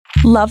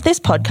Love this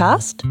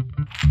podcast?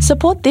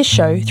 Support this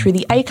show through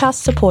the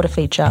Acast supporter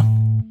feature.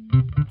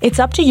 It's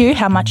up to you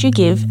how much you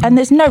give, and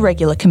there's no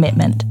regular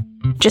commitment.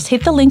 Just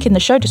hit the link in the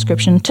show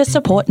description to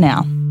support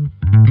now.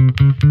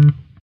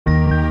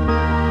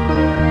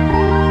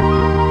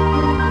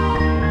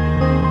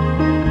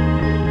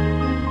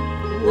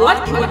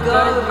 What could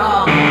go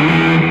wrong?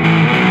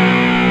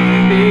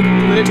 Big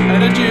Blit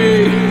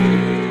energy.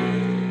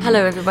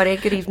 Hello, everybody.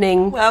 Good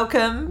evening.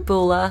 Welcome,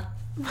 Bula.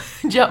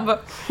 Jumbo,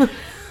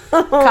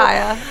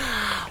 Kaya.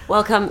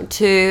 Welcome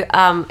to,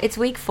 it's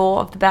week 4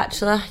 of The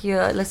Bachelor.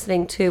 You're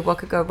listening to What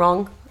Could Go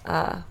Wrong,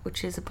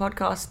 which is a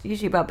podcast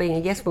usually about being a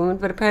yes woman,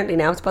 but apparently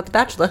now it's about The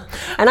Bachelor.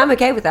 And I'm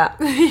okay with that.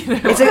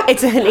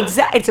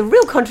 It's a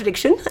real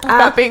contradiction.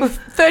 About being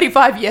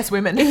 35 yes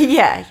women.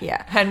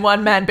 Yeah. And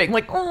one man being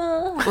like,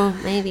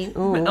 Maybe.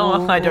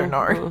 oh, I don't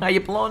know. Are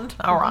you blonde?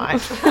 All right.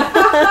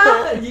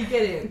 You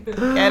get in.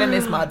 Get in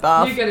this mud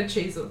bath. You get a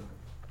chisel.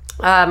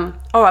 All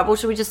right, well,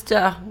 should we just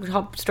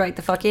hop straight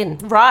the fuck in?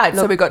 Right,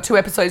 so we've got 2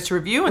 episodes to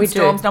review, and We do.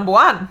 Storm's number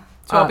 1.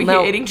 So I'll be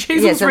here eating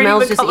cheesels. Yeah, so reading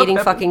Mel's the just colour eating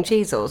purple. fucking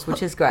cheesels,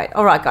 which is great.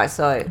 All right, guys,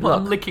 so Well,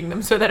 I'm look, licking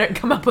them so they don't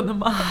come up on the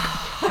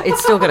mic.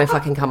 it's still going to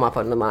fucking come up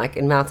on the mic,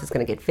 and mouth is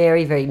going to get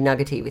very, very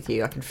nuggety with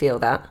you. I can feel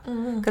that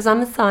because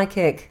I'm a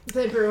psychic.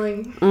 They're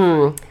brewing.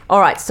 All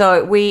right,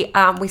 so we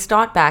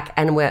start back,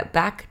 and we're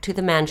back to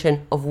the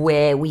mansion of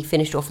where we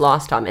finished off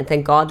last time, and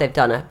thank God they've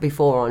done it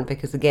before on,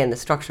 because again the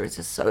structure is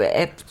just so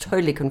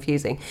totally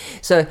confusing.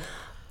 So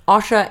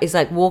Osher is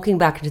like walking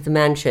back into the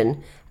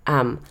mansion.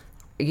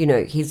 You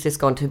know, he's just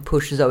gone to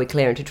push Zoe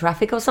Claire into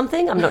traffic or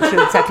something. I'm not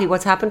sure exactly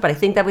what's happened, but I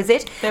think that was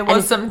it. There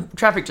was some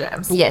traffic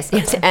jams. Yes,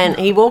 and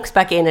he walks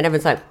back in, and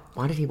everyone's like,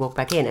 why did he walk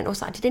back in? And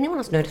also, did anyone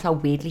else notice how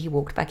weirdly he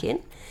walked back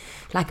in?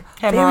 Like,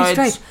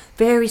 Hemorrhoids.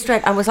 very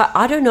straight. I was like,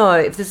 I don't know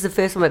if this is the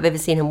first time I've ever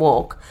seen him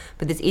walk,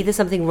 but there's either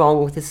something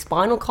wrong with his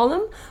spinal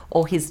column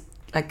or his,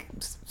 like,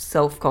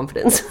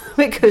 self-confidence,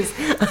 because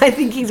I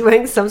think he's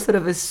wearing some sort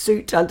of a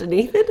suit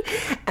underneath it,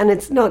 and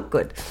it's not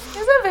good. It's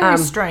a very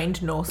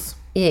strained Norse.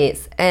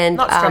 Yes, and...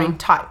 Not strained,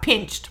 tight,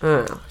 pinched.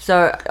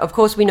 So, of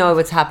course, we know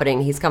what's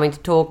happening. He's coming to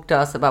talk to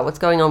us about what's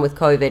going on with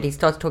COVID. He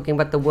starts talking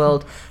about the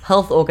World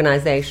Health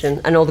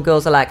Organization, and all the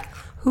girls are like,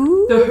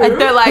 who? And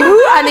they're like,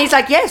 Who? And he's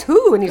like, yes,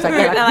 who? And he's like,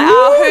 They're like,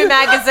 oh, Who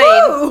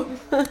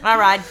magazine. All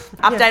right,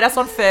 update us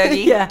on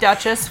Fergie, Yeah.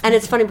 Duchess. And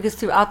it's funny because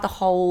throughout the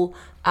whole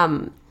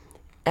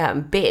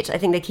bit, I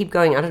think they keep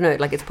going, I don't know,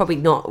 like it's probably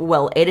not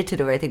well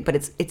edited or anything, but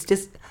it's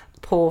just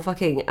poor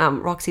fucking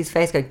Roxy's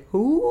face going,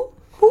 who?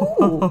 Who?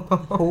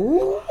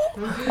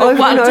 Over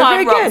One and over time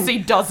again. Roxy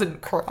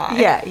doesn't cry.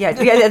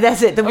 Yeah,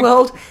 that's it. The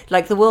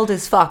world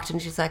is fucked,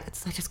 and she's like,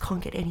 I just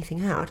can't get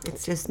anything out.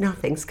 It's just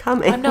nothing's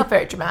coming. I'm not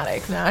very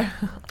dramatic, no.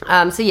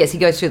 So yes, he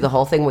goes through the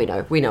whole thing. We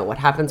know what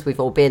happens. We've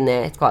all been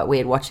there. It's quite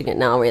weird watching it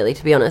now, really,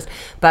 to be honest.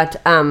 But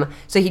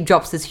so he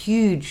drops this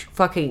huge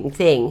fucking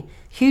thing,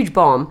 huge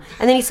bomb,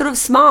 and then he sort of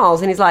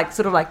smiles and he's like,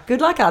 sort of like, good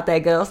luck out there,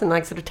 girls, and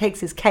like sort of takes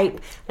his cape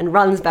and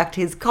runs back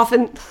to his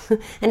coffin,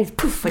 and he's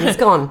poof, and he's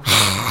gone.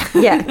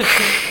 Yeah.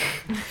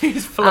 He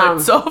just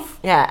floats off.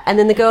 Yeah, and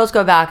then the girls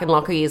go back, and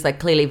Lockie is like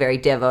clearly very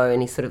devo,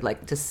 and he sort of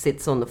like just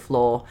sits on the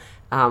floor,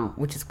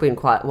 which has been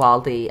quite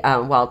wildly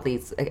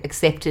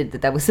accepted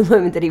that was the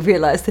moment that he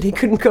realised that he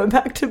couldn't go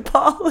back to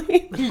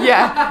Bali.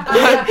 Yeah,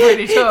 I'm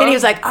pretty sure. And he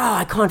was like, oh,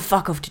 I can't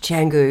fuck off to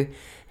Canggu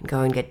and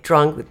go and get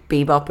drunk with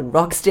Bebop and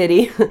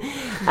Rocksteady.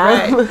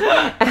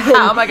 Right.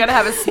 How am I going to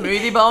have a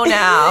smoothie bowl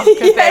now?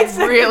 Because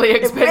they're really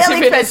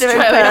expensive in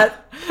Australia.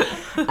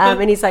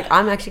 And he's like,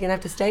 I'm actually going to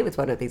have to stay with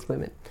one of these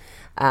women,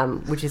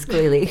 which is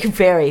clearly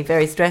very,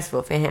 very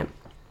stressful for him.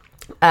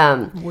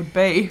 Would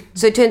be.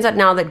 So it turns out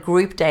now that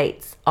group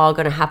dates are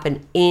going to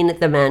happen in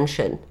the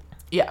mansion.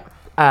 Yeah.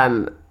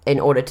 In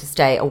order to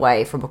stay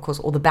away from, of course,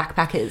 all the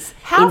backpackers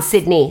in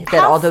Sydney that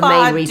how are the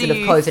far main reason do of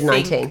you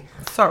COVID-19. think-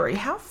 Sorry,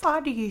 how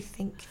far do you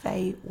think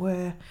they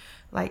were,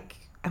 like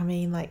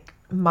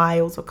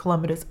miles or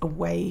kilometres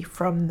away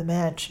from the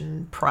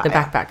mansion prior? The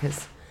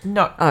backpackers.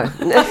 No. Oh.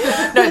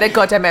 No, they're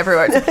goddamn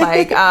everywhere. It's a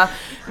plague.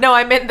 No,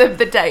 I meant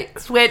the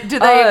dates. Where do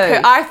they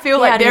occur? I feel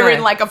Yeah, I like they're don't in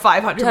know. like a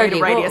 500 metre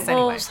radius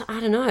Well, anyway. I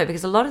don't know,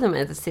 because a lot of them are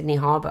at the Sydney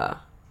Harbour,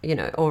 you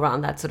know, all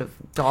around that sort of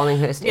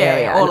Darlinghurst Yeah,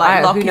 area. or And like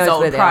who Lockie's knows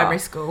old where they primary are.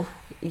 school.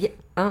 Yeah.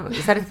 Oh,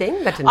 is that a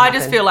thing? That didn't I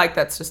just happen. feel like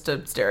that's just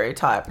a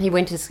stereotype. He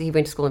went to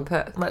school in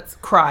Perth. Let's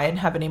cry and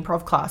have an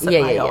improv class at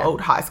Yeah, my yeah, yeah. old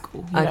high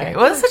school. You Okay. know.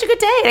 Well, it's such a good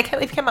day. I can't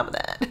believe you came up with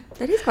that.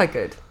 That is quite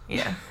good.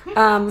 Yeah.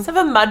 Let's have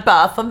a mud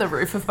bath on the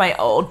roof of my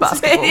old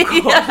basketball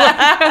court.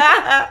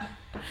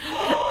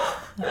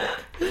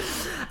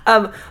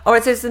 All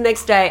right, so it's the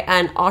next day,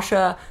 and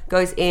Osher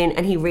goes in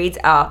and he reads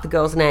out the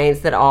girls'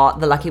 names that are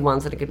the lucky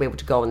ones that are going to be able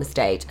to go on the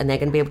stage, and they're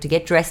going to be able to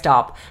get dressed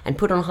up and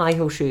put on high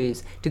heel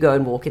shoes to go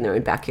and walk in their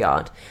own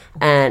backyard.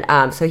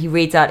 And so he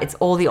reads out, it's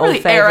all the old Really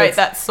favorites. aerate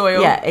that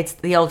soil. Yeah, it's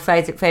the old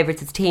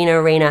favorites. It's Tina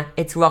Arena,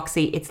 it's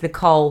Roxy, it's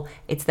Nicole,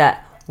 it's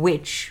that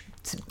witch,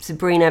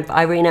 Sabrina,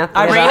 Irina,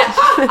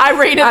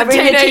 Irina,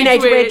 the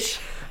teenage witch.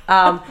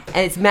 And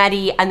it's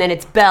Maddie, and then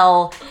it's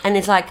Belle, and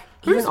it's like,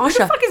 Who the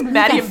fuck is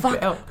Maddie and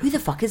Belle? Who the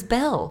fuck is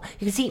Belle?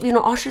 You can see even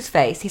on Osher's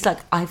face. He's like,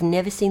 I've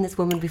never seen this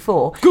woman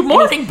before. Good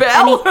morning,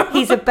 Belle. And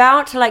he's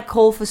about to like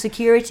call for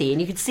security,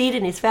 and you can see it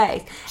in his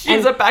face.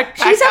 She's a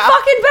backpacker. She's a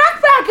fucking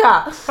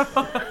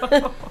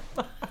backpacker.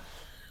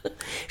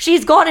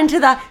 She's got into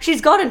the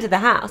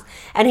house,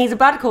 and he's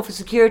about to call for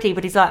security,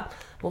 but he's like,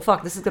 well,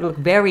 fuck, this is going to look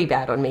very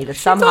bad on me that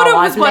somehow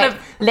I've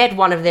let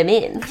one of them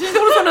in. She thought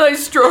it was one of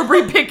those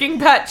strawberry picking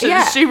patches.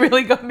 Yeah. She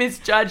really got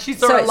misjudged. She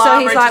saw a llama so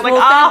he's and like, she's like,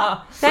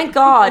 well,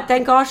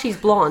 thank God she's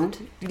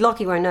blonde.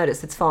 Lockie won't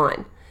notice. It's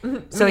fine.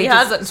 So He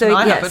hasn't, So, and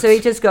I yeah, haven't. so he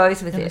just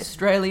goes with it.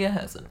 Australia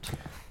hasn't.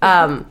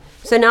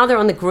 So now they're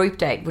on the group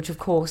date, which of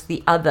course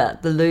the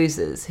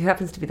losers, who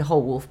happens to be the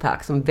whole wolf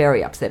pack, so I'm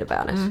very upset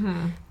about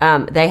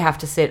it. They have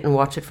to sit and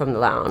watch it from the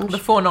lounge. The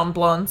 4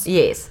 non-blondes.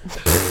 Yes.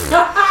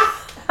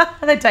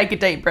 They take a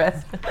deep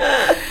breath.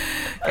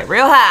 Get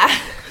real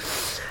high.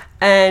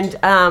 And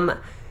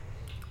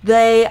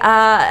they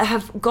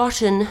have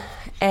gotten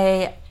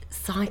a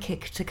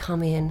psychic to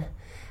come in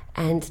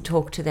and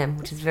talk to them,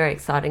 which is very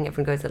exciting.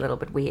 Everyone goes a little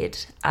bit weird.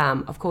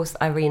 Of course,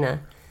 Irina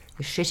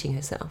is shitting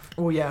herself.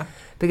 Oh, yeah.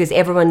 Because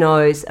everyone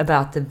knows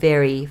about the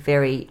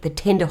the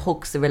tender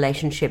hooks, the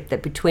relationship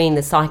that between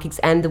the psychics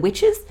and the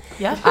witches.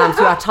 Yeah.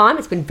 Throughout time,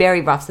 it's been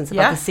very rough since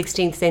about Yeah. the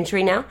 16th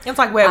century now. It's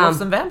like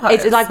werewolves and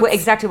vampires. It's like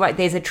exactly right.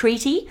 There's a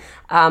treaty,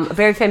 a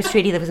very famous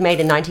treaty that was made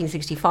in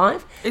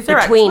 1965. Is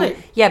there between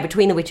actually? Yeah,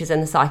 between the witches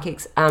and the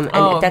psychics. And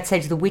at that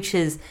stage, the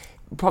witches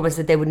promised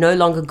that they would no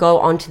longer go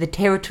onto the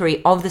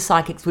territory of the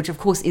psychics, which of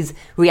course is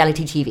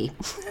reality TV.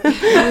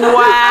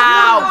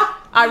 Wow.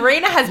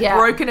 Irina has Yeah.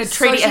 broken a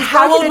treaty. So And she's how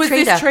broken old a was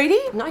treaty. this treaty?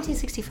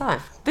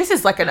 1965. This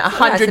is like a That's the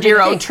big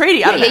 100-year-old thing. treaty.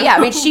 Yeah. I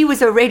mean, she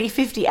was already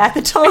 50 at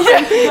the time,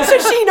 so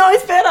she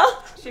knows better.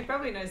 She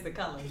probably knows the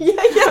colours.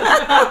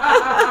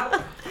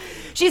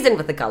 She's in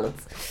with the colours.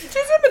 She's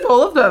in with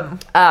all of them.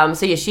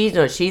 So yeah,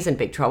 she's in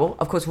big trouble.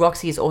 Of course,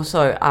 Roxy is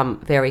also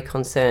very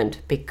concerned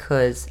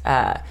because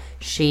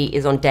she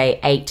is on day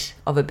 8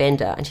 of a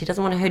bender, and she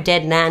doesn't want her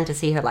dead nan to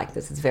see her like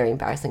this. It's very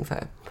embarrassing for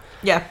her.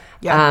 Yeah,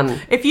 yeah.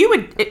 If you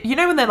would, you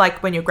know when they're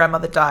like, when your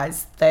grandmother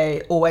dies,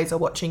 they always are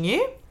watching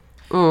you?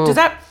 Does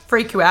that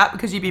freak you out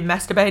because you've been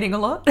masturbating a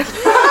lot?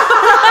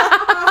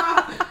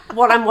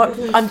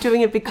 I'm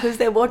doing it because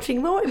they're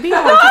watching me. Anyway,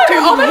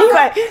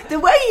 the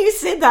way you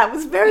said that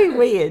was very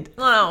weird.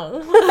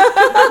 Oh.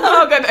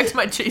 I'll go back to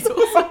my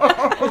cheesels.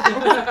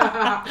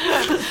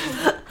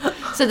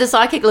 So the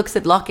psychic looks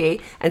at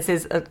Lockie and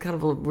says a kind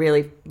of a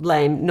really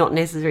lame, not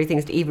necessary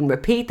things to even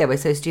repeat. They were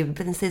so stupid.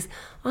 But then says,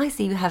 I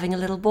see you having a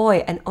little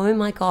boy. And oh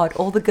my God,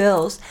 all the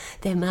girls,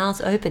 their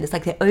mouths open. It's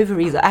like their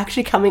ovaries are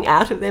actually coming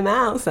out of their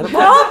mouths. And I'm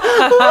like,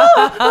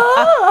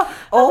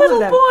 all little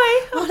of them.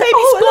 boy.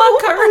 Baby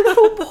Splunker.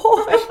 Little boy.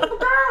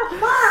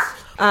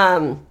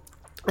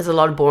 There's a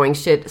lot of boring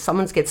shit.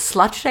 Someone gets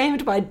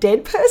slut-shamed by a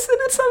dead person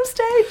at some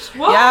stage.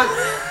 What? Yeah.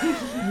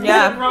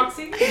 Yeah.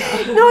 Roxy?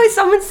 No,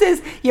 someone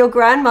says, your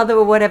grandmother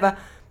or whatever,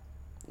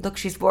 look,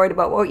 she's worried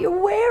about what you're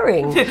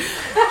wearing.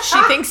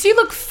 She thinks you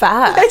look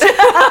fat.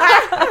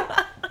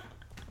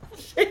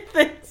 She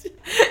thinks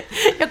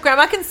your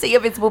grandma can see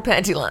your visible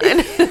panty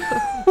line.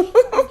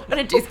 I'm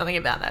going to do something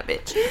about that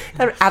bitch.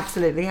 That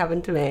absolutely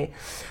happened to me.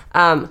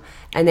 And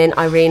then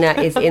Irina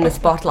is in the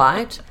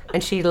spotlight,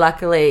 and she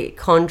luckily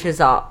conjures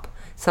up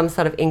some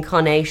sort of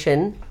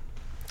incarnation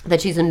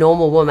that she's a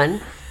normal woman,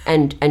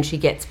 and she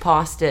gets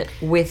past it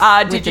with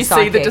Did you see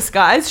psychic. the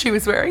disguise she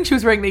was wearing? She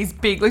was wearing these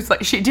big, looks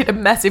like she did a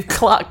massive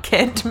Clark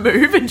Kent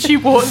move, and she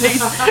wore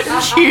these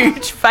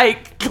huge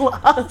fake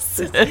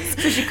glasses.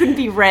 So she couldn't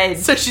be red.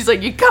 So she's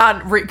like, you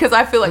can't read, because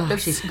I feel like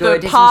she's the good,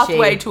 isn't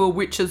pathway she? to a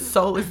witch's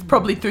soul is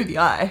probably through the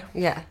eye.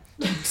 Yeah,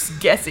 Just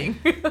guessing.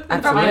 Probably walked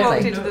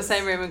absolutely. into the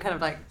same room and kind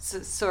of like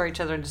saw each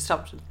other and just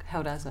stopped and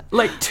held as it.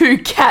 Like 2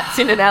 cats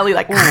in an alley,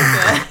 like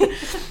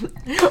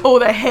all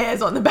the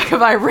hairs on the back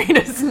of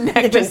Irina's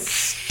neck just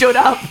stood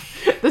up.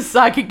 The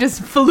psychic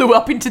just flew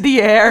up into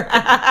the air.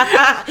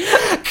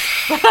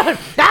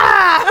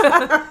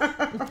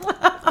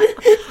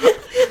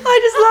 I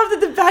just love that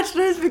The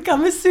Bachelor has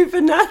become a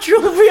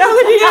supernatural reality.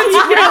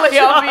 It's really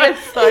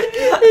obvious. Like,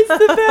 It's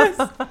the best.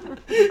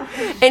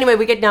 Anyway,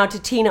 we get now to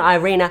Tina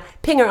Irina,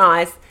 ping her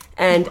eyes,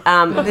 and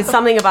there's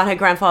something about her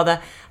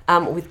grandfather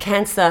with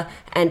cancer.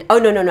 And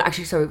no,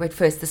 actually, sorry, wait,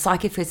 first, the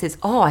psychic first says,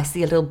 oh, I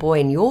see a little boy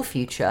in your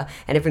future.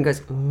 And everyone goes,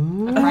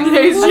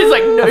 she's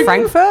like, no.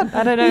 Frankfurt?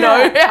 I don't know. No,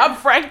 yeah,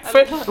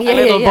 Frankfurt. yeah,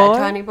 little boy.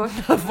 tiny boy.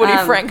 Footy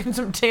Frank and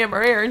some Tia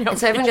Maria in your And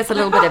so everyone gets a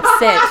little bit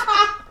upset.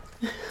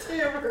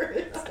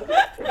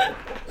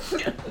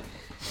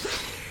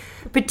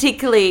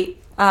 Particularly,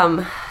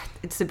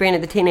 Sabrina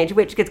the teenage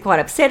witch gets quite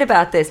upset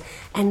about this.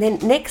 And then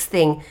next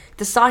thing,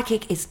 the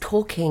psychic is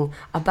talking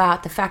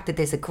about the fact that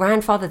there's a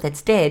grandfather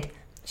that's dead.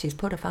 She's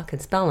put a fucking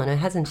spell on her,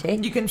 hasn't she?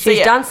 You can see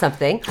She's it. done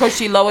something. Because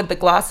she lowered the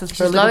glasses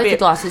for a She's little lowered bit. the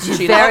glasses. She's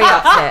very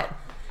upset.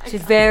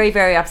 She's very,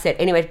 very upset.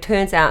 Anyway, it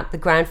turns out the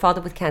grandfather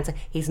with cancer,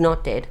 he's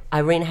not dead.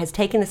 Irina has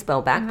taken the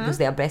spell back because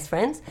they are best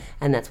friends,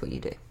 and that's what you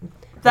do.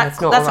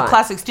 That's not a right.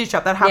 classic stitch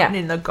up that happened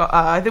in the.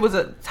 There was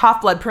a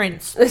Half-Blood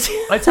Prince.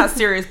 That's how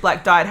Sirius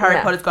Black died. Harry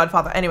Yeah. Potter's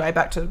godfather. Anyway,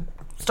 back to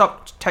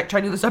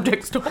changing the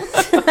subject. Storm.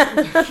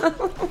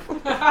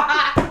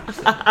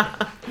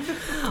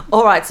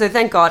 All right, so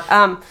thank God.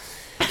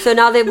 So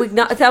now that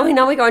we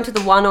know we're going to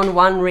the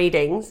one-on-one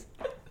readings.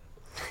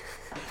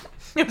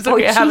 It was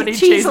okay. How many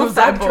cheese was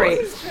that factory?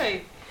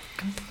 Great.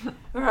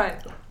 All right.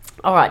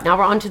 All right, now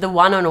we're on to the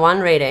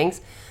one-on-one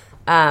readings,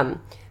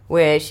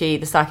 where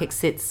the psychic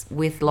sits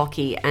with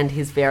Lockie and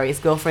his various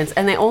girlfriends,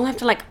 and they all have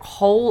to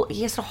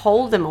he has to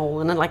hold them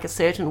all in a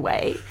certain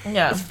way.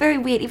 Yeah. It's very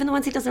weird. Even the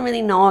ones he doesn't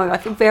really know, I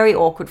feel very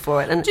awkward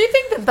for it. And Do you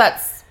think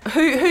that's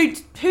who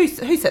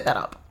set that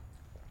up?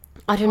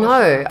 I don't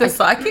know. The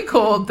psychic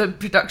or the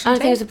production I don't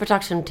team? think it was a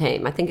production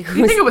team. I think it was,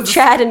 think it was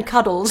Chad and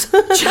Cuddles.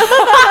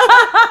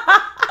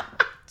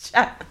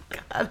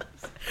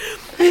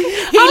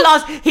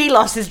 He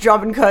lost his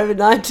job in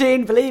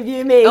COVID-19. Believe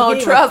you me. Oh,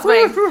 He trust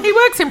me. was- He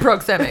works in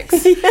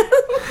proxemics.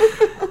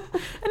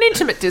 An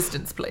intimate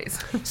distance, please.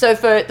 So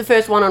for the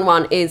first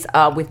one-on-one is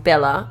with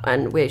Bella,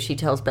 and where she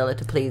tells Bella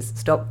to please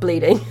stop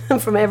bleeding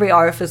from every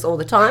orifice all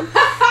the time.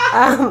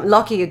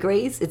 Lockie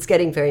agrees. It's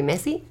getting very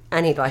messy,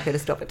 and he'd like her to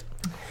stop it.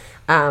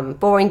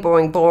 Boring.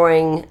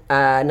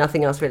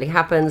 Nothing else really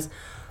happens.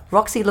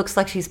 Roxy looks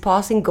like she's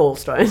passing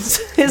gallstones,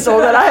 is all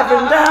that I have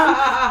written down.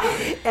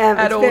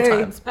 At all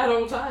times. At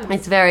all times.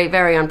 It's very,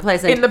 very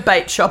unpleasant. In the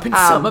bait shop in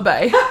Summer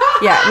Bay.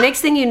 Yeah,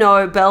 next thing you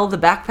know, Belle the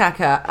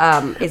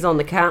backpacker is on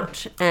the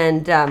couch,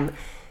 and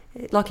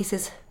Lockie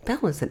says,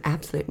 Belle is an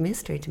absolute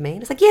mystery to me. And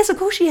it's like, yes, of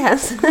course she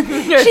has. She's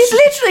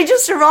literally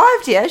just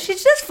arrived here.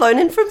 She's just flown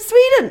in from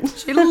Sweden.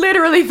 She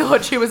literally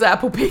thought she was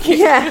apple picking.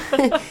 Yeah.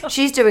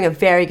 She's doing a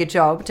very good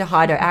job to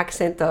hide her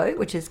accent, though,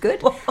 which is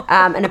good.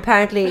 And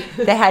apparently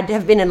they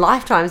have been in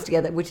lifetimes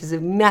together, which is a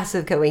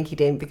massive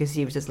coinky-dink because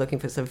she was just looking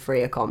for some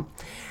free accom.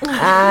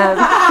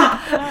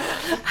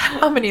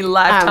 How many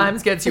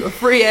lifetimes gets you a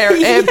free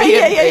Airbnb,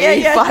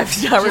 yeah.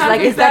 5-star Like,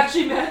 review? is that...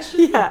 match?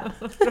 Yeah.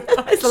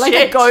 It's like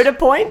a Shit. go to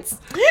points.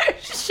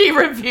 She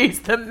reviews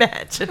the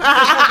match. Look,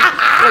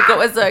 it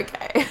was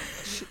okay.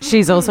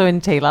 She's also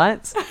in Tea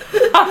Lights.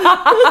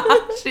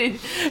 She's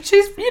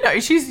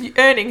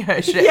earning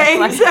her shit. Yeah,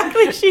 Like,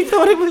 exactly. She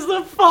thought it was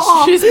a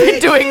farm. she's been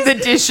doing the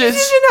dishes.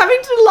 She's been having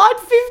to light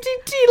 50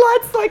 tea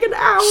lights like an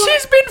hour.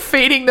 She's been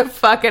feeding the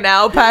fucking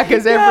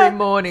alpacas every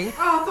morning.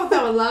 Oh, I thought they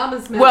were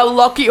llamas, man. Well,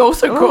 Lockie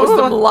also calls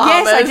them llamas.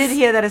 Yes, I did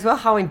hear that as well.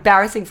 How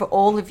embarrassing for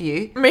all of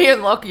you. Me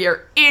and Lockie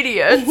are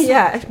idiots.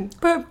 Yeah.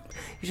 But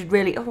you should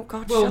really... Oh,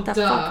 God, shut the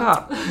fuck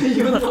up.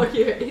 You look like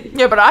you're an idiot.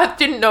 Yeah, but I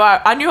didn't know.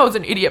 I knew I was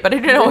an idiot, but I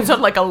didn't know I was on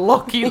like a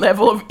Lockie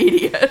level of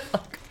idiot.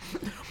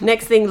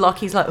 Next thing,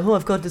 Lockie's like, oh,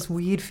 I've got this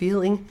weird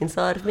feeling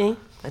inside of me.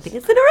 I think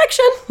it's an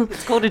erection.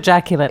 It's called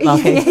ejaculate,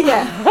 Lockie.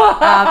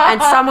 Yeah.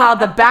 And somehow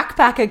the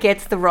backpacker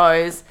gets the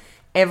rose.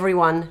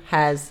 Everyone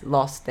has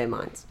lost their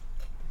minds.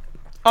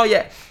 Oh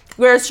yeah.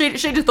 Whereas she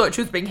just thought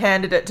she was being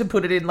handed it to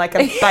put it in like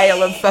a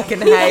bale of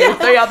fucking hay. Yeah.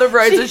 The other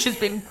roses she's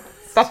been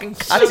fucking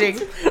cutting.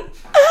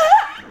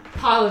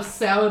 Pile of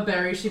sour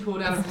berries she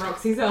pulled out of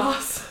Roxy's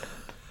ass.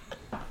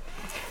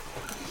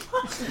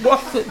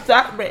 What does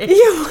that mean?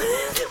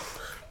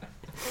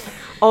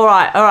 All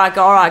right,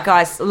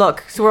 guys.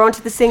 Look, so we're on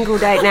to the single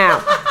date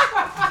now.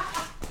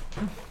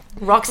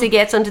 Roxy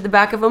gets onto the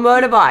back of a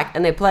motorbike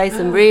and they play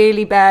some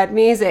really bad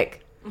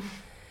music.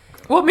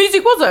 What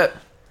music was it?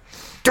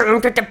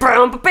 It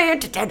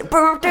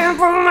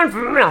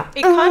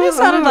kind of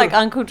sounded like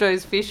Uncle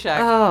Joe's Fish Shack.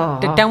 Oh.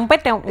 Was it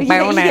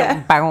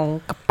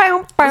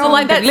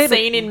like that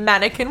scene in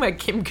Mannequin where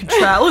Kim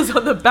Cattrall is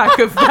on the back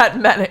of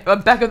that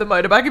back of the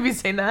motorbike? Have you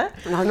seen that?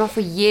 No, not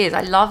for years.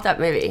 I love that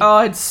movie.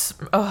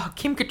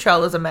 Kim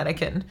Cattrall is a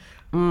mannequin.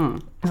 Kim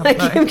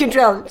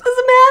Cattrall is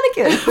a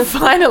mannequin.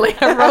 Finally,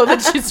 a role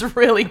that she's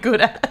really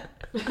good at.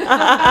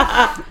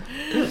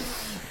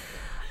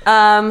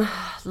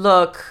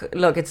 Look,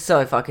 it's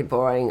so fucking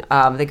boring.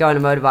 They go on a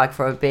motorbike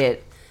for a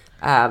bit.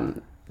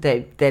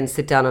 They then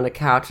sit down on a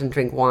couch and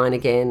drink wine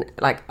again.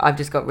 Like, I've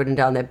just got written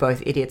down, they're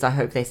both idiots. I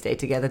hope they stay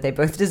together. They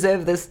both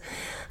deserve this.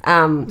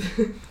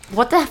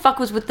 What the fuck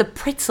was with the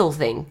pretzel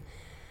thing?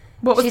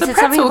 What was She the said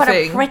something pretzel about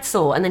thing? a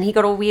pretzel, and then he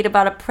got all weird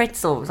about a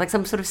pretzel. It was like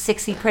some sort of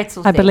sexy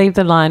pretzel I thing. believe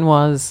the line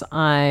was,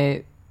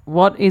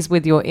 what is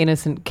with your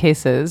innocent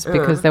kisses?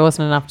 Because there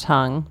wasn't enough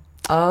tongue.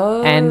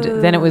 Oh. And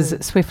then it was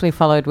swiftly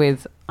followed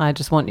with, I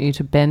just want you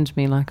to bend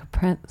me like a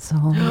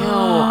pretzel.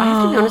 Oh, I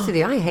have to be honest with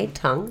you. I hate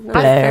tongue. Not a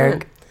Blurg.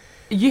 fan.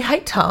 You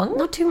hate tongue?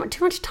 Not too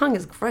much tongue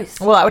is gross.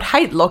 Well, I would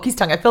hate Lockie's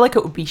tongue. I feel like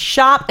it would be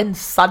sharp and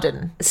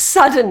sudden.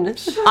 Sudden.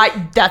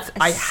 I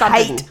sudden.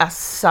 hate a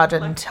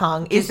sudden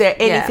tongue. Is there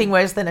anything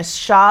worse than a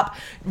sharp,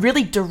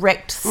 really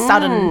direct,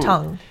 sudden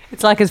tongue?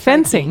 It's like it's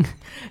fencing.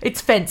 It's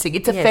fencing.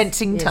 It's a Yes,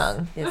 fencing yes,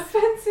 tongue. yes.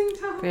 Fencing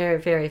time.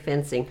 Very, very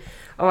fencing.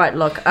 All right,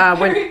 look.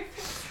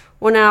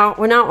 We're now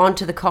on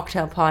to the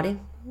cocktail party.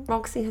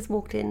 Roxy has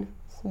walked in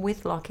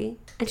with Lockie,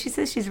 and she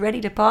says she's ready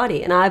to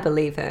party, and I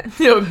believe her.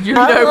 You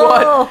know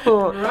what?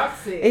 Oh,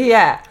 Roxy.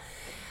 yeah.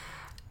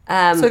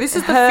 So this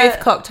is the fifth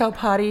cocktail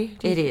party.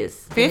 It is.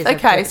 Fifth?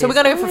 Okay, so we're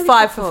going to go for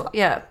five for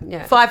Yeah.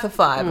 5 for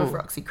 5 of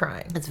Roxy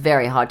crying. It's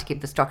very hard to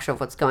keep the structure of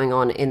what's going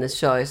on in the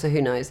show, so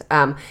who knows.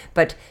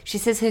 But she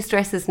says her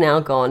stress is now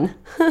gone.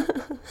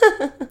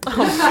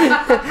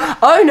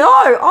 Oh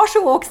no,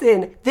 Osher walks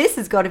in. This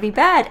has got to be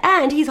bad.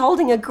 And he's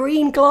holding a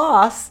green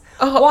glass.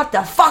 What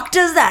the fuck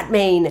does that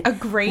mean? A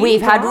green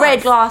We've had glass?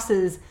 red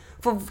glasses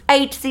for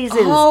 8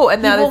 seasons. Oh,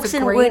 and now he there's walks a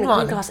in green wearing a one.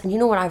 green glass. And you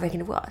know what I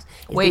reckon it was?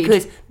 It's Weed.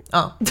 because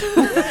Oh.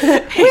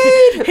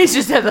 He's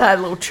just had that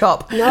little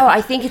chop. no,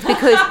 I think it's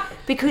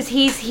because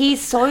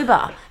he's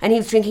sober and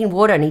he's drinking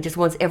water and he just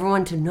wants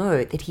everyone to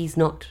know that he's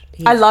not.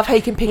 I love how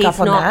you can pick up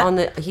on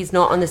that. He's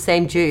not on the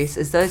same juice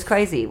as those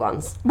crazy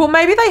ones. Well,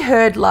 maybe they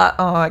heard,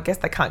 I guess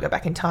they can't go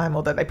back in time,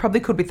 although they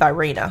probably could with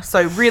Irina.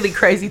 So really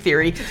crazy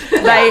theory.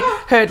 They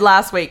heard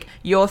last week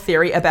your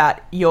theory about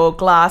your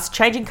glass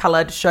changing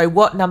colour to show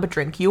what number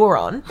drink you were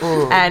on.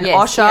 And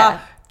Yes, Osher,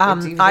 yeah.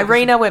 It's exactly-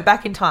 Irina went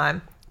back in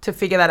time to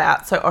figure that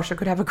out so Osher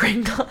could have a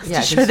green glass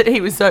Yeah, to show 'cause- that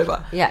he was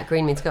sober. Yeah,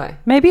 green means go.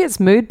 Maybe it's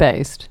mood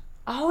based.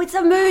 Oh, it's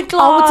a mood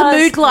glass. Oh, it's a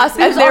mood glass, and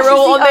Because they're Osher's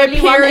all on the their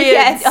only one that-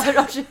 periods. Yeah,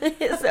 Osher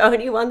is the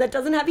only one that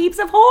doesn't have heaps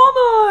of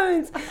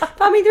hormones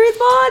pumping through his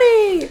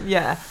body.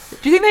 Yeah.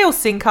 Do you think they all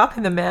sync up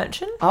in the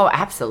mansion? Oh,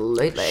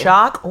 absolutely.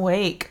 Shark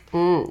Week.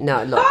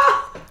 No, look.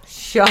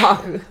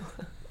 Shark.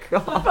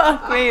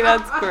 Fuck me,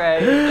 that's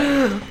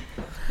great.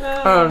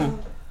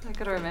 I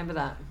gotta remember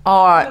that.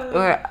 All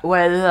right,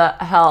 where the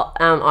hell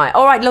am I?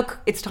 All right, look,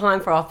 it's time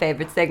for our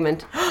favourite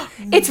segment.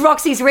 It's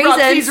Roxy's Reasons.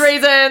 Roxy's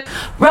reason.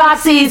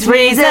 Roxy's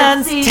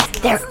Reasons.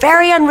 They're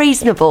very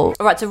unreasonable.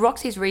 All right, so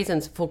Roxy's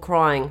Reasons for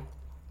crying.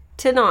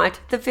 Tonight,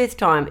 the 5th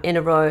time in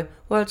a row,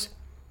 was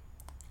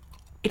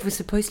it was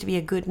supposed to be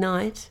a good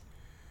night.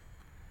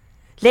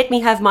 Let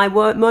me have my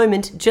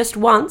moment just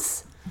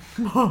once.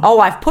 Oh,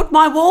 I've put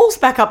my walls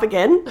back up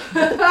again.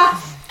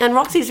 And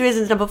Roxy's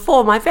Reasons number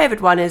 4, my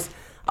favourite one is,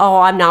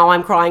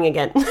 I'm crying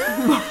again.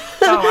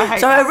 I hate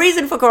So that. her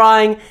reason for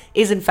crying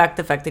is, in fact,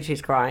 the fact that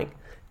she's crying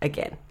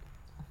again.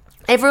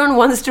 Everyone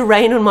wants to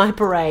rain on my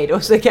parade,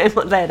 also came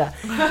on later.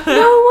 No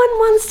one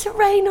wants to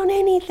rain on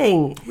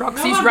anything.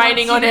 Roxy's one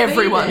raining wants on you to be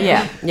everyone.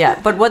 there. Yeah.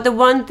 But the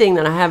one thing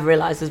that I have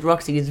realised is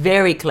Roxy is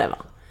very clever.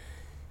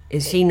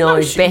 Is she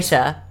knows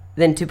better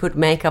than to put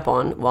makeup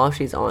on while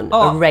she's on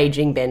a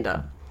raging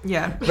bender.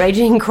 Yeah.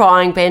 Raging,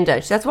 crying bender.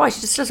 That's why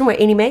she just doesn't wear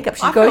any makeup.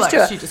 She I feel goes like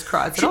to she just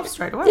cries it off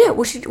straight away.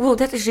 Yeah,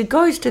 she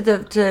goes to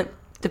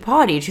the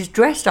party. She's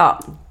dressed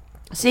up,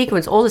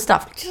 sequins, all this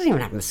stuff. She doesn't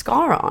even have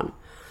mascara on.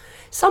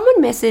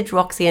 Someone message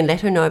Roxy and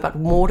let her know about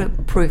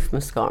waterproof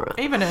mascara.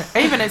 Even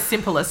as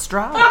simple as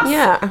straws.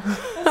 Yeah,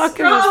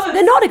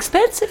 they're not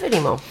expensive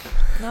anymore.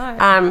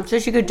 No. So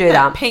she could do That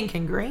that. pink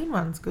and green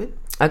one's good.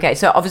 Okay,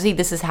 so obviously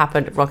this has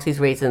happened. Roxy's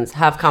Reasons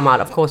have come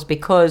out, of course,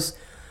 because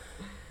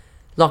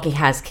Lockie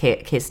has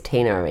kissed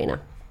Tina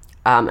Arena.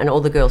 And all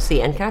the girls see.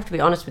 And can I have to be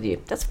honest with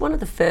you, that's one of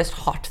the first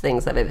hot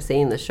things I've ever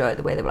seen in the show,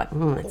 the way they were like,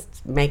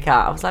 let's make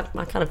out. I was like,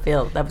 I kind of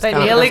feel that was They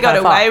kind of, nearly got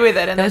that was kind away of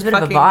with it, and there was then a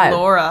bit of a fucking vibe.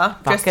 Laura,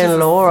 dressed Fucking as a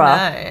Laura.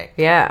 snake.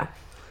 Yeah.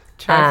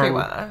 Trophy Um,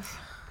 wife.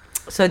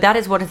 So that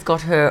is what has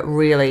got her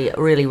really,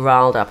 really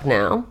riled up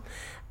now.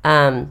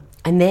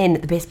 And then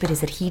the best bit is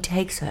that he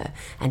takes her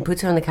and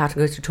puts her on the couch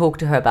and goes to talk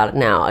to her about it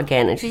now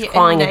again, and she's He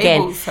crying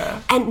again. enables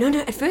her. And no,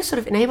 at first sort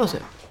of enables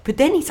her. But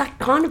then he's like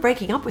kind of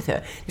breaking up with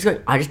her. He's going,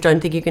 I just don't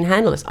think you can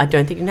handle this. I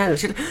don't think you can handle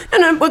this. She's like,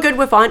 no, we're good,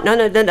 we're fine.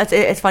 No, that's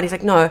it. It's fine. He's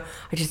like, no,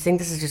 I just think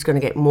this is just going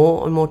to get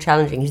more and more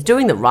challenging. He's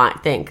doing the right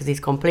thing because he's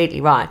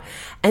completely right.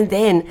 And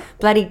then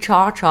bloody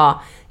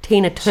Cha-Cha,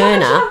 Tina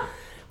Turner,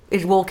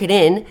 is walking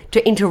in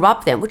to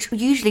interrupt them, which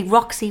usually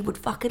Roxy would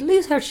fucking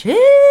lose her shit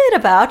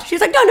about.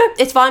 She's like, no,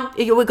 it's fine.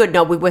 We're good.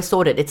 No, we're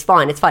sorted. It's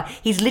fine.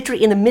 He's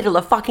literally in the middle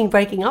of fucking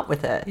breaking up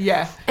with her.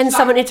 Yeah. And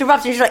someone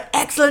interrupts and she's like,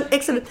 excellent.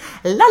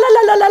 La la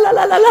la la la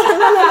la la la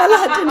la la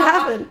la. It didn't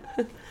happen.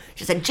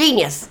 She's a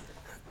genius.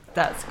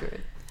 That's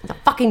good. A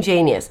fucking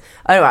genius.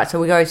 All right, so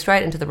we go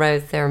straight into the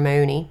rose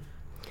ceremony.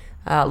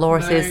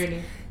 Laura says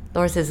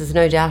there's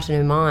no doubt in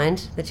her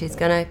mind that she's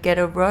going to get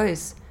a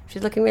rose.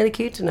 She's looking really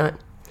cute tonight.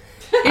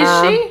 Is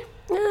she?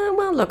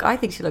 Well, look, I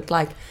think she looked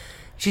like...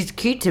 She's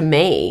cute to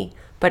me,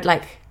 but,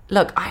 like,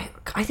 look, I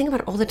think about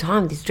it all the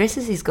time. These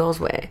dresses these girls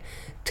wear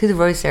to the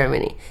rose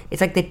ceremony.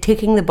 It's like they're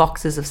ticking the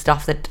boxes of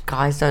stuff that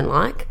guys don't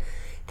like.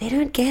 They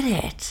don't get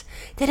it.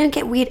 They don't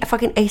get weird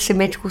fucking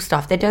asymmetrical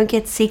stuff. They don't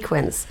get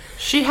sequins.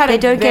 She had They a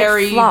don't get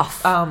very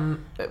fluff.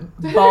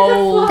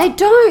 bold. They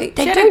don't.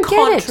 They she had don't a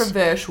get it.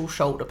 controversial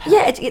shoulder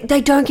pad. Yeah,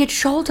 they don't get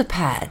shoulder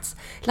pads.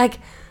 Like,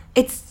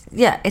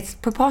 it's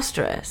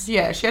preposterous.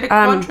 Yeah, she had a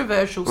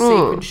controversial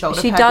sequin shoulder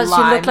She pad. does. She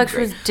lime looked like she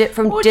green. was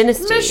from Which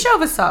Dynasty. Michelle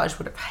Visage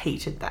would have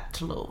hated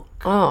that look.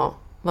 Oh,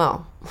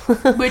 well.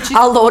 Which is-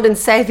 Our Lord and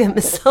Saviour,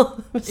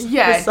 Michelle.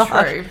 Yeah, Visage.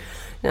 true.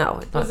 No,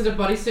 it's Was not. it a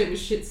bodysuit with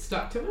shit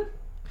stuck to it?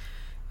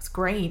 It's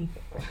green.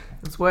 It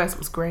was worse. It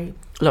was green.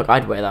 Look,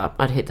 I'd wear that.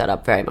 I'd hit that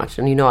up very much.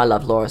 And you know I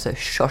love Laura, so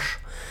shush.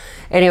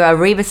 Anyway,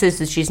 Reba says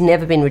that she's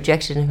never been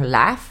rejected in her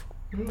life.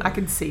 I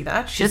can see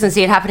that. She doesn't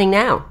see it happening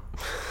now.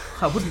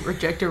 I wouldn't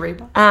reject a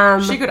Reba.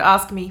 She She could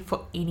ask me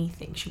for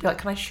anything. She'd be like,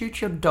 "Can I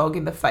shoot your dog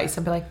in the face?"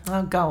 I'd be like,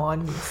 "Oh, go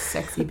on, you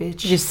sexy bitch.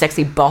 She's a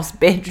sexy boss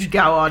bitch.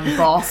 Go on,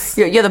 boss."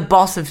 You're the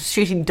boss of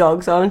shooting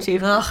dogs, aren't you?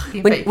 Ugh,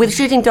 you With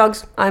shooting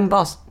dogs, I'm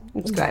boss.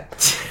 It's great.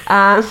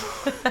 Um,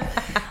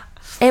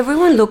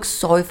 everyone looks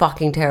so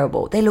fucking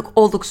terrible. They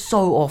all look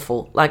so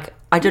awful. Like,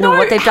 I don't know No,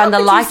 what they've how done. The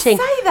could you lighting.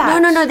 say that?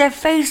 No. Their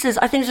faces.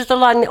 I think it's just the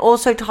lighting. They're all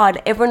so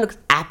tired. Everyone looks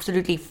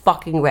absolutely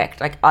fucking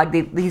wrecked. Like,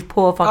 these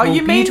poor Oh, fucking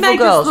you mean beautiful they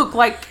girls. just look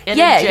like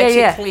yeah.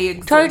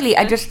 energetically Totally.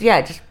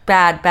 exhausted? Just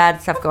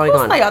bad stuff going Of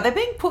course on. they are. They're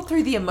being put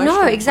through the emotional No,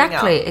 ringer.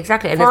 exactly. And For it's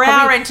our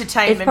probably-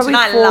 entertainment, it's probably and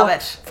I love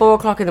it. 4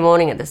 o'clock in the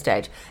morning at this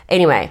stage.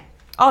 Anyway.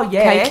 Oh,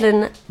 yeah.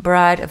 Caitlin,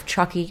 bride of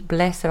Chucky,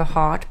 bless her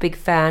heart, big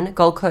fan,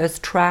 Gold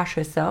Coast trash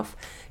herself.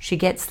 She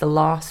gets the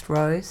last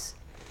rose,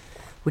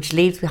 which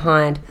leaves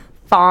behind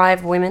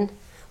 5 women,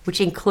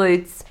 which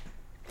includes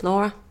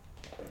Laura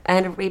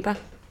and Reba.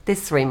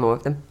 There's 3 more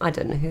of them. I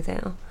don't know who they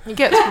are. He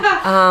gets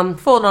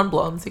 4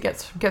 non-blondes. He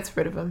gets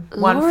rid of them.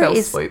 One Laura fell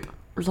is- swoop.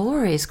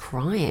 Laura is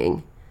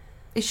crying.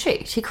 Is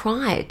she? She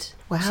cried.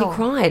 Wow. She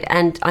cried,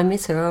 and I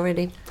miss her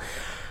already.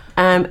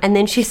 And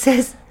then she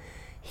says,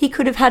 he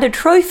could have had a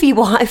trophy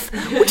wife,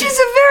 which is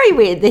a very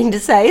weird thing to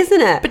say,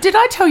 isn't it? But did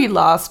I tell you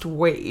last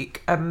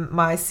week,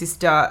 my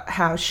sister,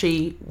 how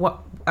she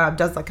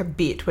does like a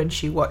bit when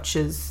she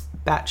watches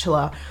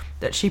Bachelor,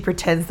 that she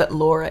pretends that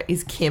Laura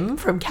is Kim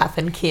from Kath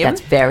and Kim.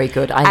 That's very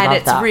good. I and love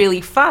it's that. really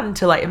fun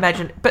to like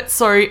imagine. But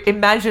so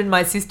imagine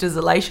my sister's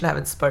elation. I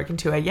haven't spoken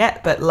to her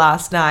yet, but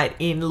last night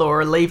in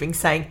Laura leaving,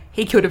 saying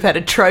he could have had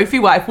a trophy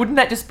wife. Wouldn't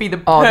that just be the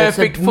That's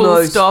perfect the full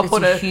most- stop it's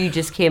on the a?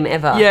 hugest Kim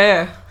ever.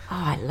 Yeah,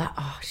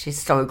 Oh,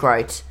 she's so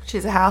great.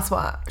 she's a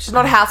housewife. She's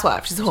not a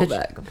housewife. She's a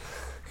whorebag.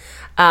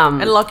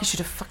 And Lockie should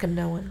have fucking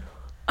known.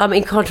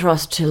 In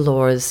contrast to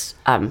Laura's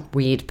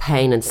weird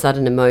pain and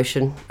sudden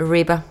emotion,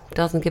 Reba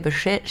doesn't give a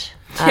shit.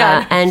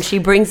 Yeah. And she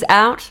brings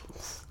out,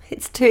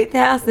 it's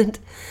 2000,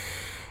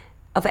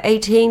 of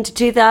 18 to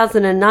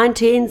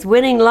 2019's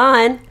winning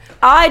line,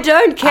 I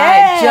don't care.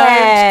 I don't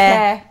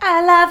care.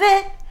 I love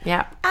it.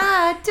 Yeah.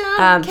 I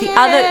don't The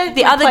care.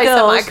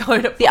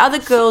 the other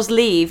girls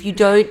leave. You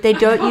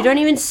don't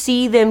even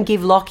see them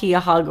give Lockie a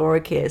hug or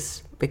a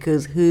kiss,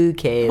 because who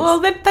cares? Well,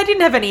 they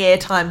didn't have any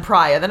airtime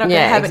prior. They're not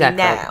going to have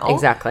exactly, any now.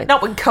 exactly.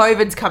 Not when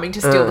COVID's coming to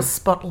steal the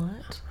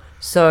spotlight.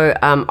 So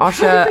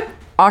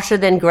Osher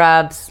then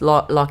grabs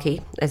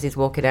Lockie as he's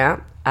walking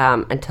out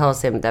and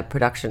tells him that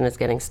production is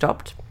getting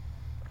stopped.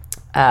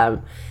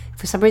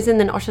 For some reason,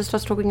 then Osher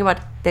starts talking about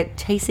they're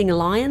chasing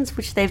lions,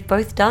 which they've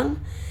both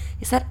done.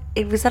 Was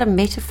that a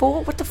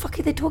metaphor? What the fuck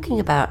are they talking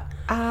about?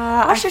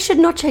 Osher should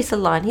not chase a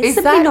lion. He's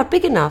simply that- not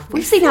big enough.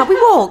 We've seen how he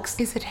walks.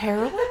 Is it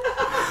heroin?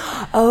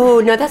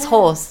 Oh, no, that's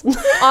horse.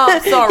 Oh,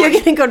 sorry. You're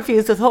getting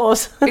confused with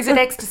horse. Is it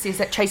ecstasy? Is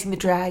that chasing the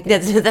dragon?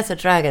 That's a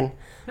dragon.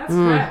 That's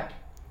correct.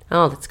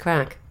 Oh, that's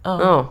crack.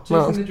 Oh, Chasing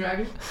well, the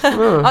dragon.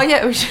 Oh,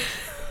 yeah. We should.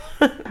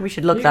 we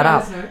should look You that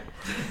up.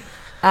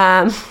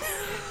 guys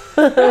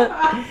know.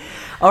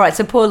 All right,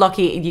 so poor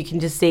Lockie, you can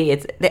just see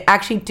they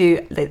actually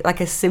do like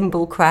a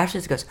cymbal crash.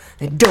 It goes,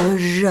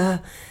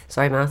 "Doja."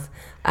 Sorry, mouth.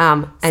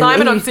 And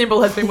Simon on he-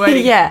 cymbal has been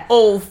waiting Yeah.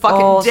 all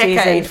fucking All season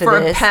decade for for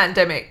a this.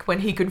 pandemic when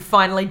he could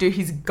finally do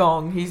his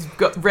gong. He's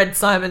got Red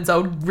Simon's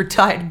old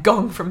retired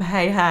gong from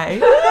Hey Hey.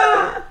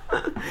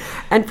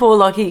 And poor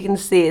Lockie, you can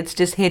see it's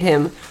just hit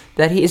him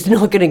that he is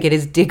not going to get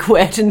his dick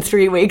wet in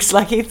 3 weeks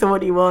like he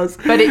thought he was.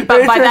 But by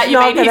It's that you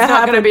mean he's not going to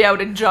happen. be able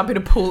to jump in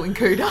a pool in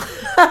Cuda.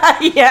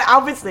 Yeah,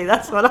 obviously,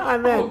 that's what I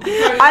meant.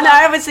 Oh, And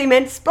I obviously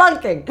meant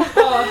splunking.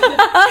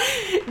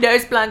 No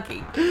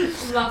splunky.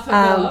 La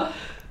Favela.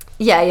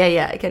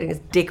 Yeah, getting his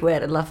dick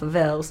wet at La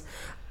Favel's.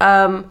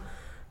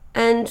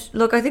 And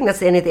look, I think that's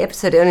the end of the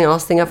episode. The only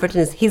last thing I've written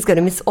is he's going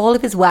to miss all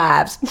of his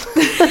wives.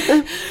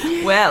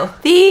 Well,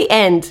 The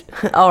end.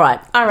 All right.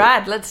 all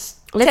right, let's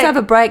Have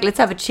a break. Let's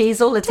have a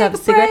cheesel. Let's have a a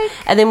cigarette, break.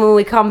 and then when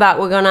we come back,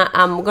 we're gonna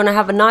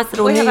have a nice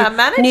little We have our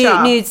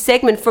manager. new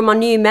segment from our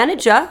new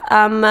manager.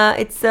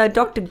 It's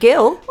Dr.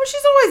 Gill. Well,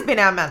 she's always been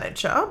our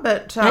manager,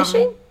 but Has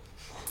she?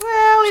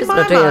 Well, She's in my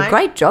not doing mind, a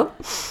great job.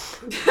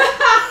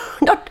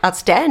 Not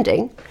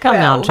outstanding. Come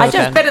now, well, children.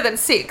 just better than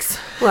 6.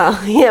 Well,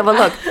 yeah. Well,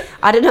 look,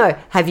 I don't know.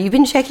 Have you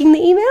been checking the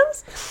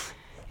emails?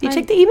 You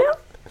checked the email?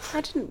 I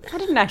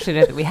didn't actually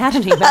know that we had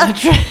an email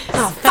address.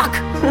 Oh, fuck.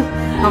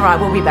 All right,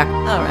 we'll be back.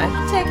 All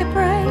right, take a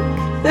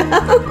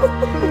break.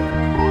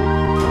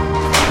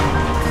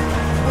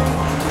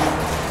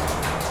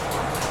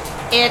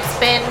 It's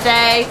bin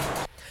day.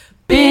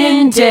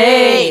 Bin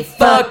day,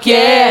 fuck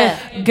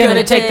yeah.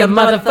 Gonna take the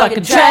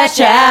motherfucking trash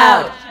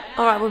out.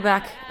 All right, we're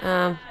back.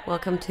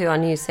 Welcome to our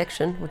new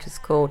section, which is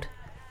called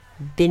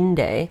Bin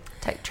Day.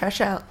 Take trash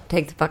out.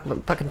 Take the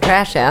fucking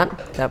trash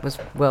out. That was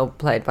well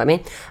played by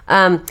me.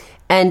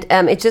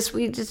 It's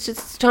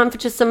just time for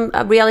just some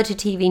reality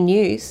TV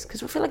news,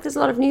 because we feel like there's a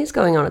lot of news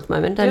going on at the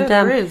moment. And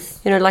there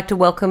is. I'd like to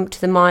welcome to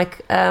the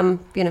mic, our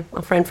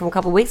friend from a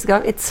couple of weeks ago.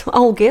 It's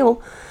old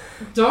Gil,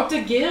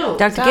 Dr. Gill.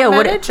 Dr. Our Gill.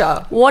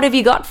 manager. What have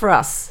you got for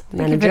us,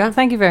 manager?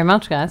 Thank you very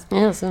much, guys.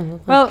 Yes.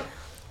 Well,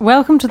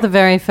 Welcome to the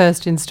very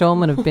first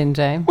instalment of Bin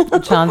Day,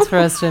 a chance for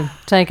us to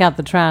take out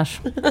the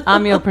trash.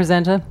 I'm your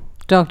presenter,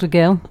 Dr.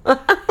 Gill.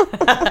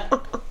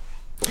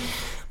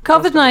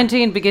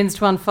 COVID-19 begins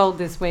to unfold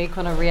this week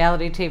on a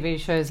reality TV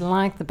shows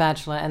like The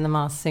Bachelor and The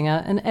Masked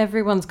Singer, and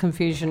everyone's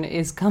confusion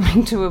is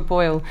coming to a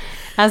boil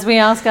as we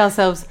ask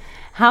ourselves,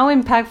 how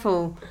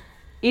impactful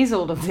is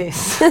all of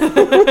this?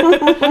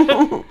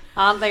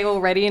 Aren't they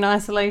already in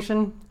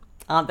isolation?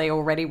 Aren't they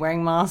already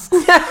wearing masks?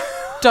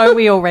 Don't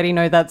we already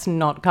know that's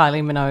not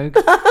Kylie Minogue?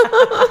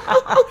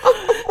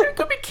 It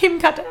could be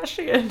Kim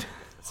Kardashian.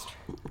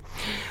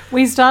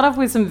 We start off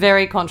with some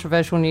very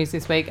controversial news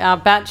this week. Our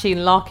Batchy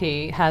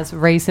Lockie has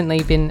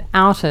recently been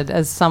outed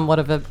as somewhat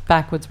of a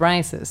backwards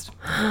racist.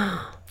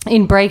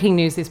 In breaking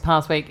news this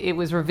past week, it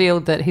was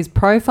revealed that his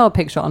profile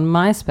picture on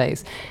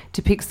MySpace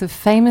depicts the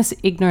famous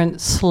ignorant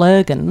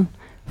slogan,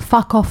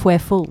 "Fuck off, we're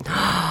full."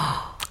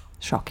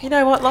 Shocking. You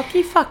know what,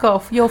 Lockie? Fuck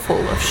off. You're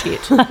full of shit.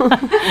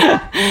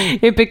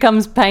 It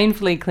becomes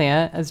painfully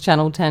clear as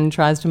Channel 10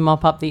 tries to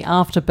mop up the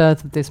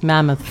afterbirth of this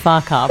mammoth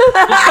fuck-up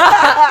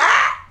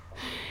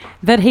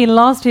that he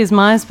lost his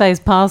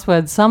MySpace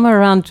password somewhere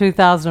around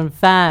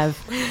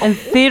 2005, and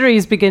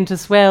theories begin to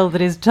swell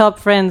that his top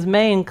friends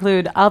may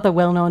include other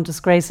well-known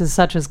disgraces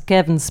such as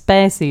Kevin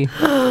Spacey.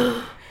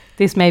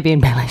 This may be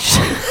embellished.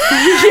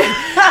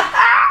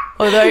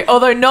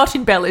 Although not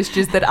embellished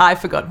is that I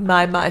forgot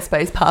my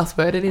MySpace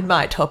password, and in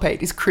my top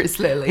 8 is Chris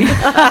Lilly.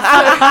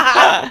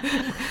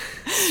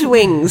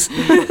 Swings.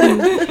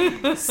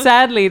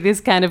 Sadly, this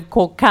kind of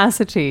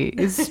caucasity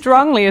is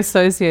strongly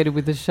associated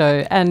with the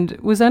show and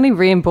was only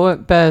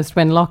reimbursed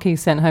when Lockie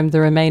sent home the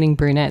remaining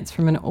brunettes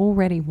from an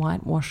already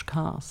whitewashed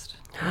cast.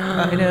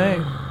 I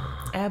know.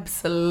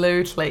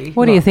 Absolutely.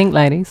 What do you think,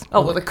 ladies?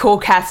 Oh, well, the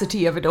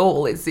caucasity of it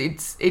all is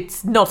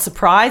it's not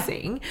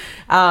surprising,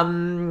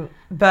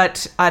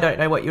 but I don't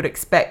know what you'd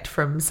expect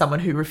from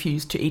someone who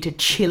refused to eat a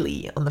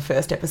chili on the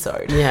first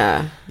episode.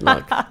 Yeah,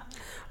 look.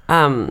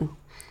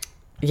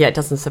 Yeah, it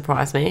doesn't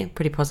surprise me.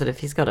 Pretty positive.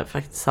 He's got a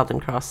fucking Southern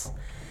Cross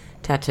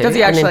tattoo. Does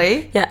he And then-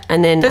 actually? yeah,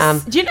 and then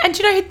Do you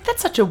know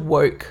that's such a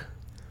woke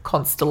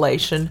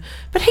constellation,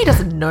 but he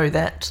doesn't know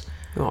that.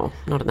 well,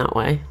 not in that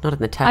way. Not in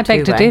the tattoo I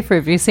beg to way. differ.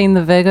 Have you seen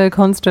the Virgo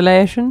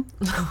constellation?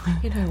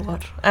 You know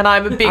what? And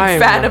I'm a big I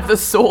fan remember. of the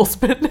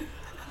saucepan.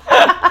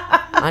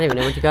 I don't even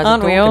know what you guys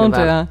Aren't are we talking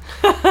all, about.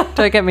 dear?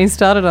 Don't get me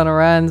started on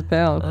Orion's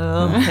belt.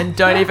 And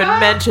don't even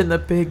mention the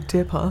Big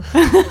Dipper.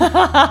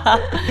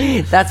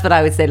 That's what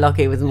I would say.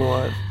 Lockie was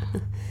more of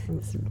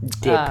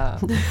dip.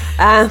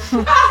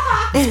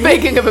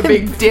 Speaking of a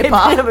Big Dipper,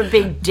 of a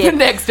big the dip.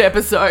 next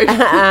episode.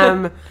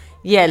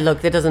 Yeah, look,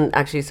 that doesn't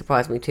actually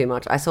surprise me too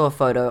much. I saw a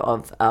photo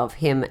of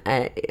him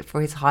for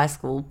his high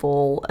school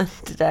ball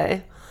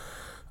today.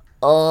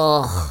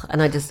 Oh,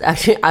 and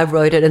I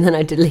wrote it and then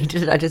I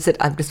deleted it. I just said,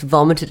 I've just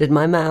vomited in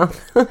my mouth.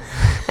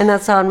 And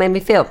that's how it made me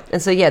feel.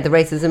 And so, yeah, the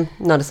racism,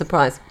 not a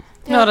surprise.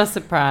 Not a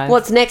surprise.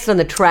 What's next on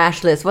the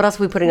trash list? What else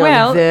are we putting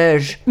Well, on the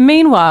verge?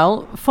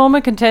 Meanwhile, former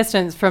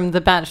contestants from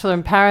The Bachelor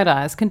in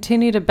Paradise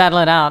continue to battle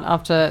it out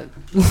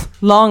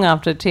long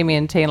after Timmy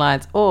and Tea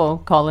Lights, or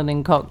Colin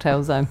and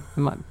Cocktails, I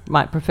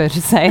might prefer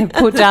to say,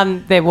 put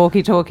down their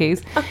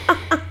walkie-talkies.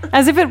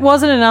 As if it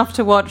wasn't enough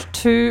to watch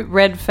two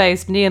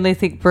red-faced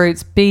Neolithic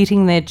brutes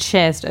beating their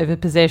chest over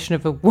possession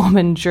of a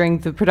woman during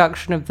the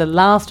production of the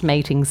last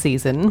mating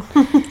season,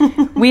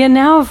 we are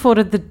now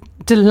afforded the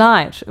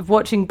delight of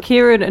watching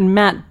Kieran and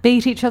Matt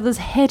beat each other's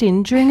head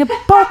in during a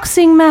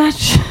boxing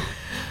match.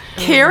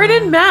 Kieran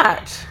and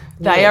Matt.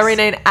 They Yes. are in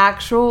an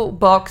actual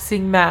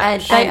boxing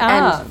match.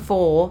 And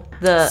for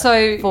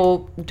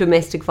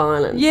domestic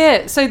violence.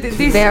 Yeah, so this...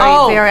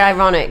 Very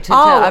ironic to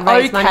raise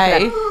money for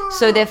okay. that.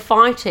 So they're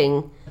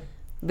fighting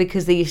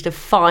because they used to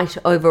fight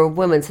over a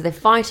woman. So they're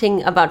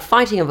fighting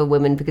over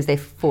women because they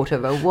fought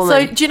over a woman.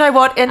 So do you know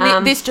what? And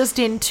Um, this just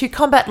in, to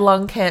combat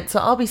lung cancer,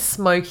 I'll be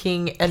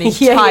smoking an Yeah,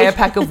 entire yeah.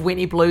 pack of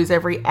Winnie Blues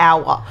every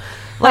hour.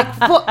 Like,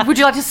 what would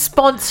you like to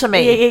sponsor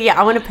me? yeah.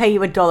 I want to pay you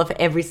 $1 for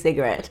every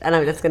cigarette, and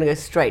that's going to go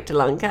straight to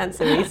lung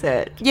cancer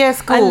research.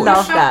 Yes, good. I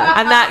love that.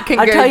 And that can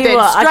I'll go tell you then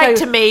what, I'll tell straight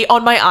you- to me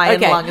on my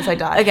iron lung as I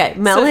die. Okay,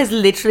 Mel So- has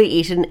literally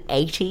eaten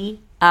 80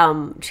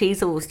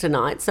 cheezels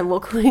tonight, so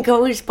what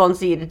can we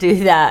sponsor you to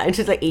do that and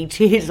just like eat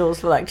cheezels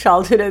for like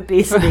childhood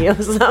obesity or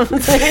something?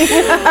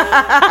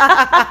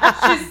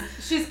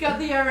 She's got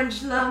the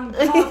orange lung.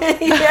 the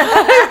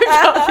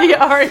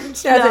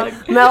orange lung.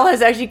 Mel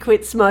has actually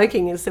quit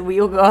smoking, and so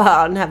we all go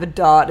out and have a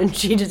dart, and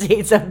she just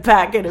eats a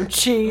packet of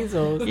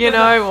cheezels. You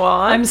know what?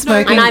 I'm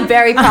smoking... And I'm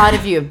very proud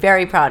of you,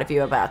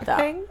 about that.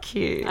 Thank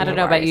you. I don't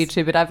know about you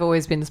two, but I've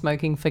always been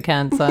smoking for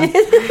cancer.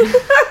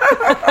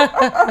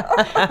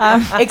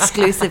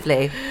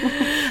 Exclusively.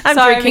 I'm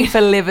So, I drinking mean-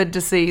 for liver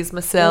disease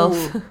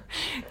myself. Ooh.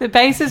 The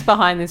basis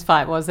behind this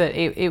fight was that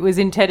it was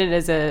intended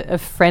as a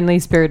friendly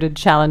spirited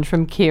challenge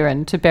from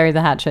Kieran to bury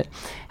the hatchet.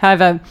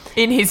 However,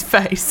 In his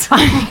face.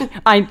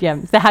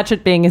 the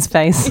hatchet being his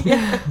face.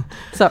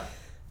 So,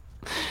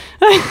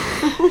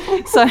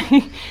 So,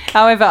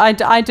 however,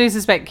 I do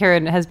suspect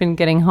Kieran has been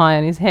getting high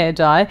on his hair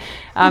dye,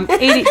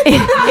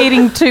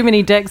 eating too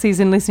many Dexies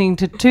and listening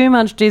to too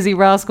much Dizzy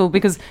Rascal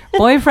because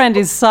boyfriend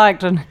is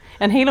psyched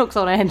and he looks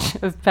on edge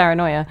of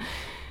paranoia.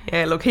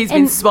 Yeah, look, he's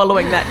been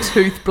swallowing that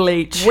tooth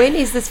bleach. When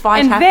is this fight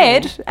And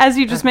happening? that, as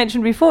you just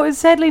mentioned before, is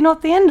sadly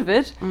not the end of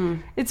it.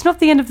 It's not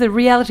the end of the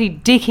reality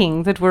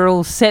dicking that we're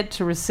all set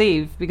to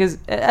receive because,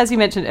 as you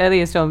mentioned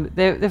earlier, Storm,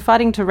 they're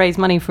fighting to raise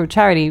money for a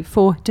charity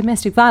for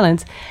domestic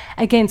violence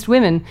against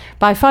women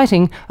by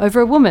fighting over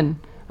a woman.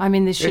 I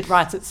mean, this shit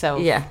writes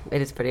itself. Yeah, it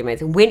is pretty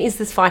amazing. When is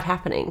this fight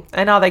happening?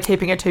 And are they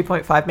keeping a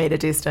 2.5 metre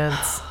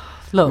distance?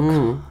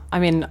 Look, I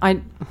mean,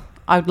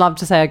 I'd love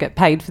to say I get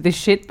paid for this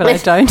shit, but I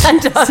don't. so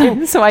I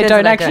That's don't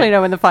what I actually don't.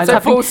 know when the fight's So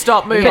happening. full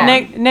stop moving.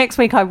 But next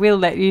week I will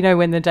let you know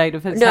when the date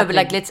of it's No, happening.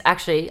 but like, let's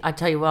actually, I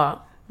tell you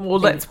what. Well,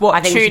 let's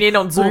I think we tune should- in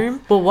on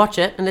Zoom. We'll watch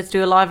it and let's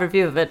do a live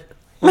review of it.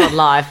 Well, not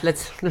live.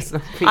 Let's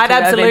not be I'd too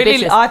absolutely.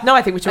 overambitious.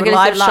 I think we should do Okay, a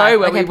live let's do it show live.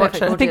 where Okay, we watch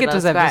perfect. it. I think it That's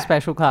deserves a great.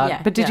 special card.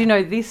 Yeah, but did yeah. you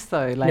know this,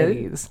 though,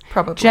 ladies?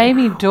 Probably.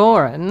 Jamie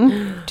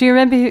Doran. Do you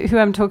remember who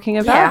I'm talking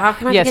about? Yeah, how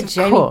can I yes, forget of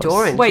Jamie course.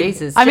 Doran? Wait,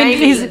 Jesus. I mean,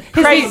 Jamie, he's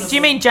crazy. Do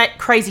you mean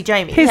Crazy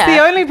Jamie? He's the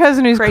Yeah. only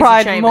person who's Crazy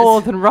cried Chambers. more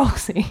than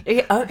Roxy.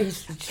 He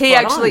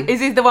actually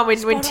is he the one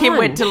when Tim on.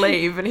 went to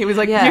leave and he was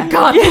like, Yeah. "You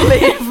can't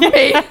leave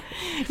me."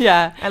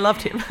 Yeah. I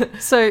loved him.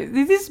 So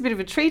this is a bit of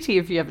a treaty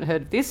if you haven't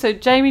heard of this. So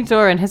Jamie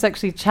Doran has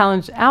actually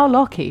challenged our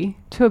Lockie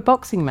to a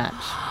boxing match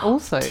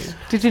also.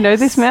 Did you know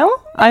this, Mel?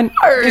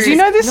 Did you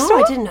know this, No,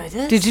 Storm? I didn't know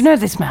this. Did you know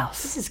this,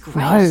 Mouse? This is great.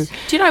 No.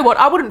 Do you know what?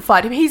 I wouldn't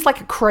fight him. He's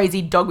like a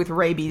crazy dog with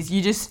rabies.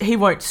 He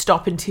won't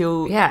stop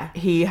until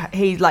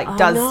he like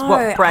does no,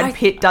 what Brad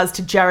Pitt does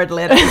to Jared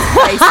Leto's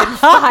face in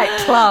Fight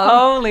Club.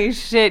 Holy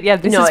shit. Yeah,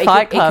 this No, is it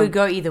Fight could, Club. it could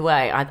go either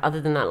way.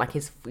 Other than that, like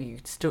you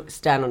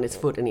stand on his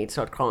foot and he'd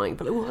start crying.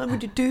 But like, why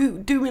would you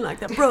do me like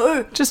that,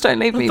 bro? Just don't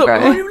leave me, Look, bro.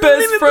 we're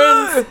best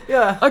friends.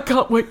 Yeah. I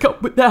can't wake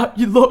up without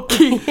you,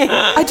 Lockie.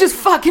 I just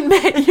fucking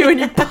met you and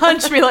you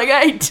punched me like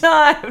 8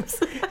 times.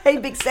 Hey,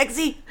 big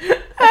sexy.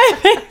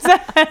 That's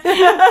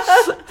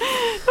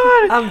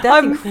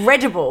That's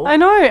incredible. I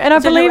know, and I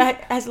So believe... no,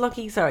 has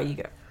Lockie... Sorry, you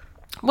go.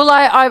 Well,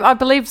 I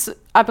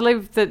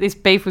believe that this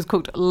beef was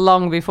cooked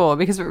long before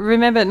because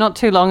remember not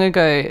too long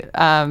ago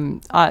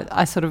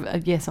I sort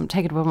of yes I'm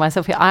taking it upon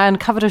myself here I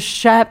uncovered a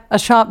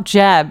sharp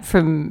jab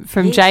from Yes,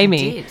 you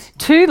Jamie did.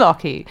 to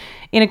Lockie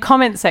in a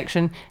comment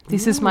section.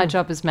 This is my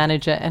job as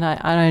manager and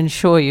I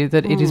assure you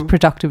that it is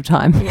productive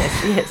time.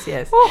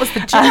 Yes. What was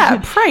the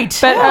jab? Pray But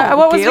tell,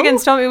 what was it Gil?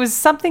 against Tom? It was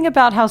something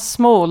about how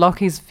small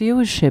Lockie's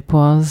viewership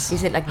was. He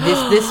said like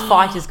this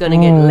fight is going to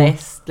get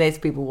less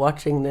people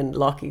watching than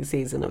Lockie's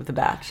season of The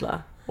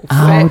Bachelor.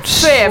 Ouch.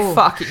 Fair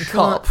fucking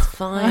cop. That's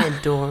fine,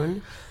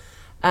 Dawn.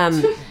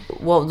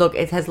 Well, look,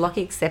 has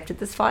Lockie accepted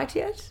this fight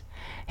yet?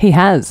 He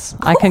has.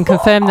 I can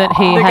confirm that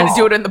he They're going has.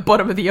 to do it in the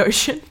bottom of the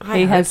ocean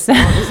He has.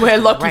 where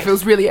Lockie Great.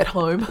 feels really at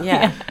home.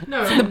 Yeah.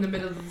 No, in the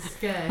middle of the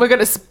scare. We're going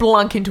to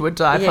splunk into a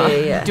diver.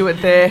 Yeah. Do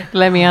it there.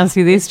 Let me ask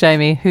you this,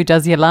 Jamie. Who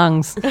does your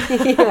lungs?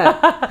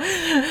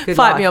 yeah. Good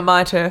Fight luck. me on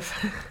my turf.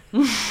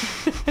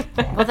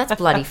 Well, that's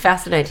bloody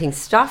fascinating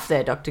stuff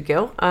there, Dr.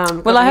 Gill.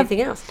 Well, I have-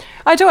 anything else?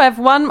 I do. I have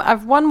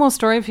one more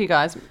story for you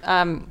guys.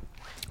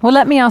 Well,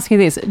 let me ask you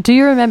this. Do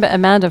you remember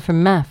Amanda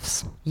from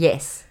Maths?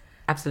 Yes,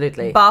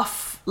 absolutely.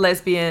 Buff,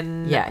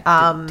 lesbian. Yeah,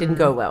 didn't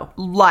go well.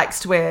 Likes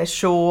to wear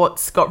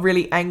shorts. Got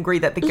really angry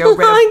that the girl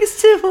read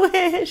Likes to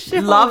wear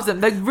shorts. loves them.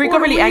 They got What a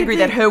really weird angry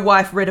thing. that her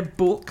wife read a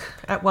book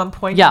at one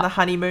point Yeah. on the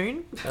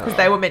honeymoon because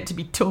they were meant to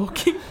be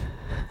talking.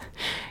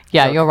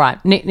 Yeah, you're right.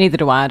 Neither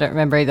do I. I don't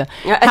remember either.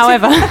 Yeah.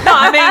 However, No,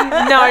 I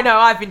mean, no,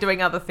 I've been doing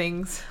other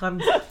things.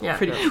 I'm Yeah.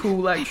 pretty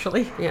cool,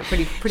 actually. Yeah,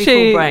 pretty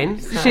full brain.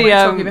 So. What are you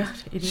talking about,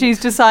 idiot? she's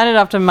decided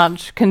after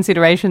much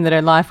consideration that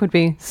her life would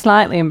be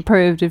slightly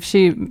improved if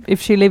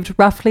she lived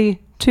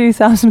roughly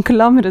 2,000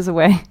 kilometers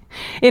away.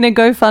 In a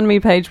GoFundMe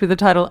page with the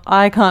title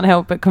 "I Can't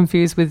Help But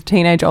Confused with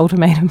Teenage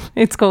Ultimatum,"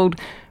 it's called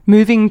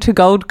 "Moving to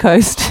Gold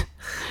Coast."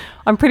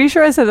 I'm pretty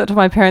sure I said that to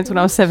my parents when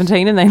I was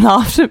 17 and they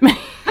laughed at me.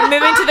 I'm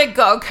moving to the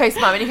Gold Coast,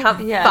 Mum, and you can't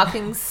Yeah.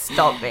 fucking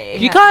stop me.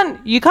 You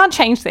can't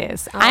change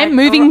this. I'm right,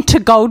 moving all right. to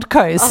Gold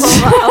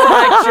Coast. All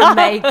right,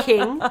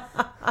 Jamaican.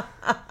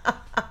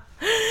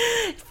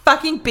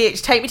 Fucking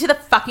bitch, take me to the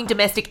fucking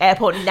domestic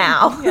airport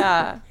now.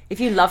 Yeah. If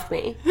you loved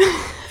me,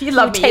 If you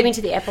love me, take me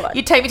to the airport.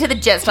 you take me to the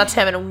Jetstar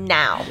terminal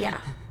now. Yeah.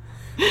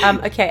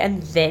 Okay,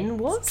 and then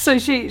what? So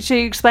she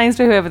explains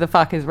to whoever the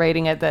fuck is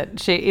reading it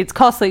that it's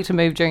costly to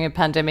move during a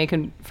pandemic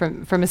and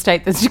from a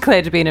state that's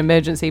declared to be an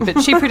emergency,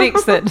 but she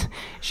predicts that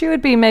she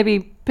would be maybe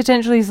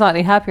potentially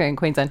slightly happier in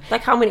Queensland.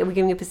 Like how many? Are we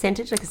giving a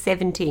percentage? Like a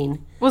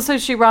 17? Well, so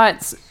she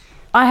writes,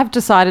 I have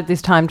decided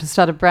this time to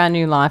start a brand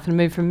new life and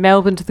move from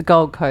Melbourne to the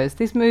Gold Coast.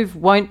 This move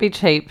won't be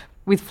cheap,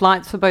 with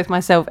flights for both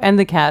myself and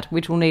the cat,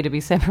 which will need to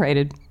be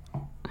separated.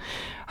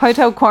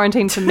 Hotel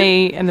quarantine for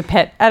me and the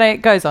pet. And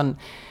it goes on.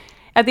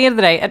 At the end of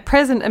the day, at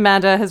present,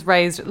 Amanda has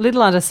raised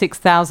little under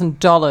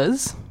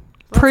 $6,000,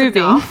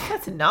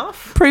 That's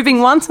enough.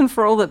 proving once and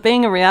for all that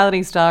being a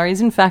reality star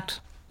is, in fact,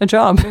 a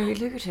job. Very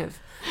lucrative.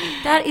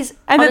 That is,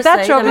 And honestly,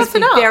 that job that is makes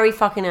me enough. very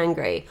fucking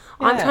angry.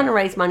 I'm Yeah. trying to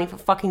raise money for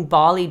fucking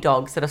Bali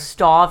dogs that are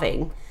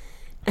starving.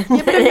 But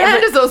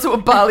Amanda's also a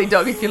Bali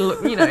dog, if you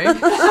look, you know.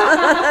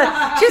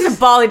 She's a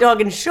Bali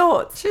dog in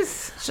shorts.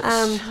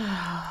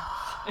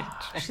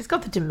 She's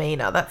got the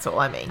demeanour, that's all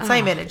I mean.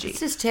 Same energy. It's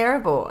just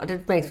terrible. And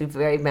it makes me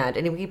very mad.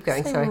 Anyway, keep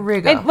going. Sorry.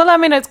 Rigor. Well, I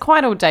mean, it's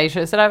quite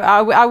audacious, and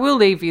I will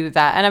leave you with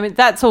that. And I mean,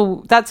 that's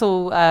all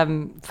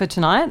for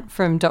tonight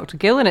from Dr.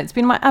 Gill, and it's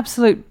been my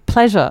absolute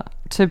pleasure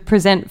to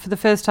present for the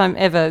first time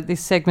ever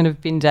this segment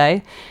of Bin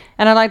Day.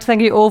 And I'd like to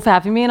thank you all for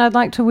having me, and I'd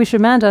like to wish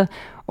Amanda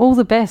all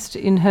the best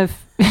in her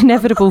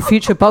inevitable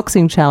future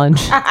boxing challenge.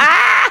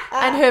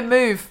 And her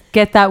move.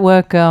 Get that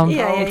work, girl.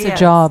 Yeah, it's yeah. a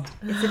job.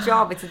 It's a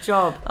job. It's a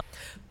job.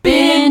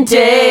 Bin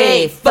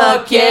day,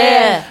 fuck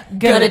yeah.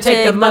 Gonna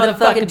take the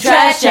motherfucking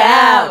trash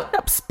out.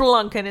 Up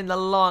splunking in the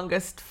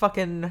longest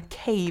fucking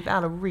cave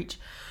out of reach.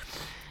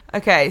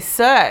 Okay,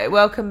 so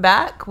welcome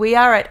back. We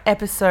are at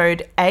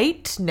episode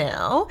 8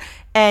 now.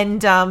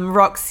 And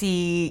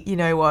Roxy, you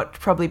know what,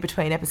 probably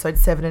between episode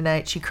 7 and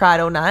 8, she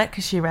cried all night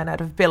because she ran out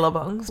of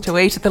billabongs to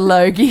eat at the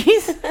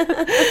Logies.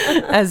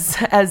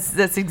 as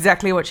that's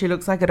exactly what she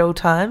looks like at all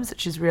times.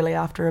 She's really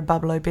after a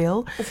Bubblo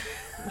Bill.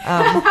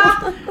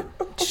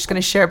 She's going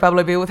to share a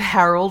Bubblo Bill with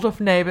Harold of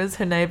Neighbours,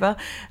 her neighbour,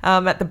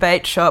 at the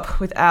bait shop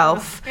with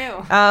Alf.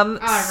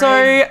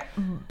 So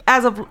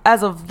as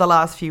of the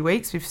last few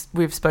weeks,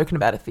 we've spoken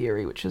about a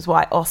theory, which is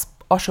why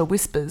Osher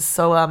whispers.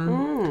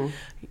 So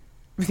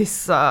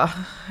this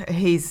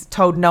he's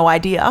told No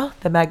Idea,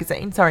 the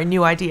magazine. Sorry,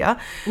 New Idea.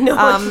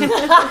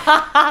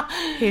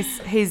 He's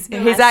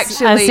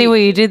actually. I see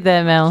what you did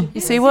there, Mel. You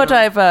see what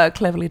I've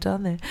cleverly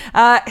done there.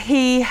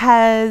 He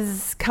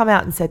has come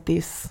out and said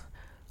this.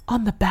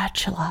 On The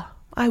Bachelor,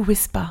 I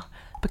whisper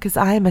because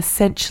I am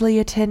essentially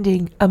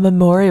attending a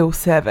memorial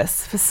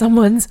service for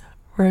someone's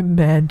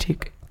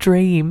romantic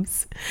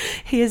dreams.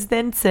 He has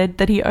then said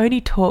that he only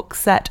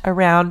talks at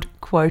around,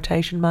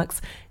 quotation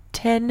marks,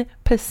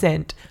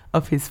 10%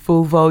 of his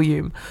full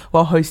volume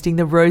while hosting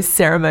the rose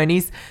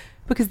ceremonies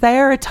because they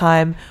are a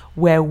time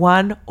where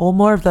one or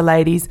more of the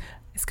ladies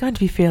is going to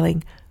be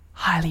feeling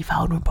highly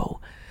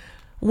vulnerable.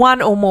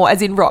 One or more,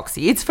 as in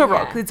Roxy. It's for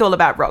Roxy. It's all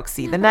about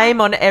Roxy. The name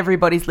on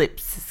everybody's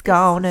lips is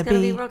gonna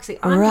be Roxy.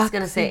 I'm just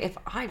going to say, if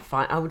I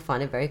would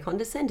find it very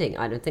condescending.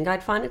 I don't think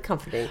I'd find it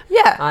comforting.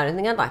 Yeah. I don't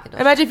think I'd like it.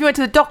 Imagine if you went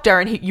to the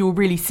doctor and you were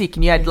really sick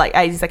and you had like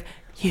AIDS. He's like,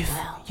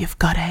 you've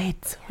got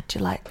AIDS. Would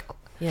you like?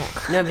 Yeah.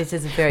 No, this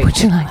is a very. Would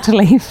you like to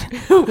leave?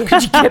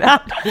 Could you get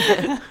out?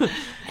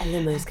 A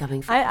limo's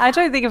coming. For I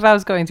don't think if I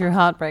was going through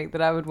heartbreak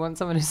that I would want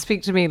someone to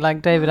speak to me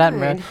like David in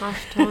Attenborough.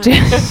 hushed tones.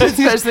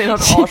 Especially not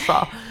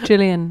Osher.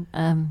 Gillian,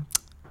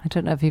 I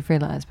don't know if you've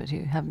realised, but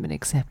you haven't been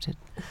accepted.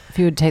 If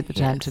you would take the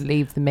time to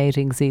leave the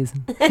mating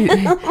season.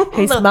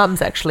 His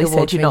mum's actually The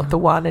said you're watering not the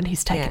one, and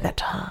he's taken Yeah. that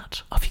to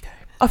heart. Off you go.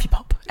 Off you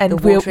pop. And The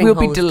we'll watering be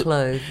hole is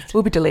closed.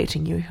 we'll be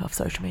deleting you off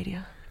social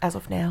media. As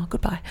of now,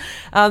 goodbye.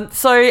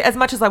 So, as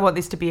much as I want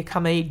this to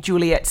become a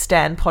Juliet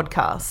Stan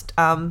podcast,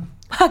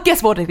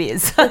 guess what it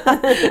is?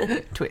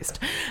 Twist.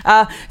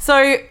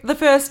 So, the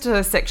first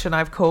section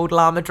I've called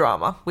Llama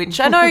Drama, which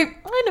I know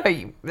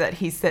that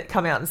he's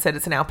come out and said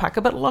it's an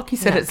alpaca, but Lockie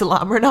said it's a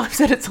llama, and I've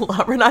said it's a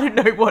llama, and I don't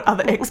know what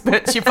other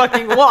experts you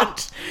fucking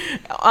want.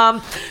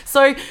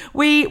 So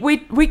we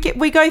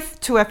go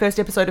to our first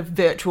episode of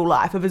Virtual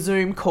Life, of a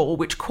Zoom call,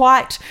 which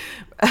quite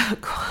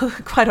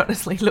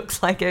honestly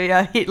looks like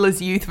a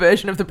Hitler's Youth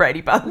version of the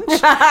Brady Bunch.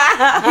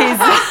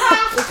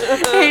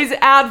 He's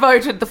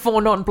outvoted the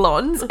 4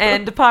 non-blondes,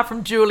 and apart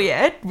from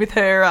Juliet with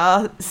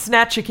her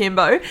snatch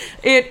akimbo,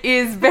 it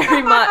is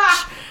very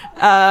much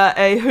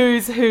a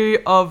who's who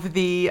of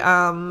the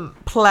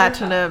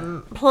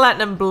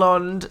platinum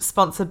blonde,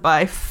 sponsored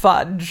by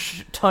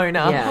Fudge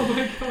toner.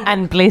 Yeah.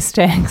 And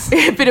Blistex.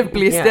 A bit of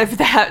bliss.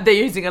 Yeah. They're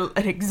using an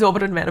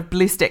exorbitant amount of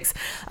Blistex.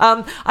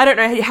 I don't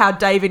know how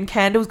Dave and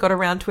Candles got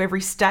around to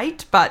every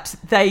state, but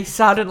their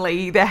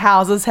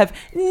houses have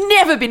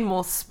never been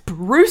more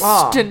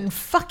spruced and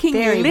fucking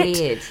Very lit.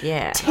 weird.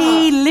 Yeah.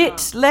 Tea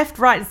lit left,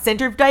 right, and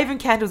centre. If Dave and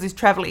Candles is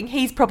travelling,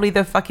 he's probably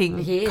the fucking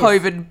He is.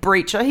 COVID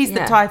breacher. He's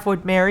the Yeah.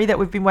 typhoid Mary that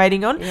we've been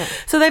waiting on. Yeah.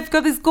 So they've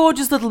got this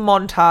gorgeous little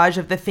montage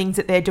of the things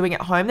that they're doing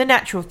at home, the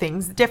natural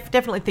things,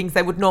 definitely things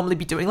they would normally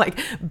be doing, like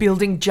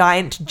building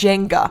giant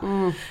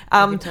Jenga,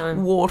 every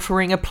time.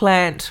 watering a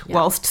plant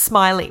whilst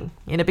smiling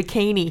in a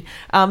bikini,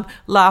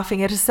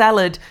 laughing at a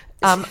salad.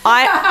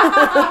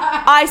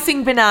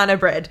 Icing banana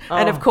bread,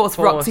 and of course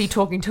Roxy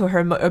talking to her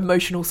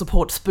emotional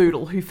support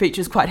Spoodle, who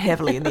features quite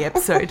heavily in the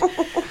episode.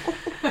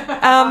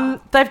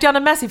 They've done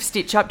a massive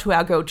stitch up to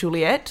our girl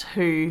Juliet,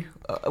 who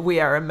we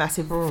are a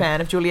massive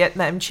fan of Juliet,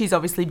 and she's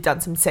obviously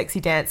done some sexy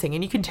dancing,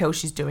 and you can tell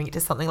she's doing it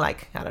to something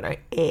like, I don't know,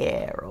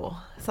 Air or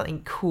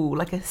something cool,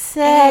 like a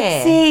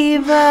sexy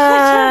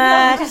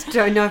I bird. just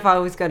don't know if I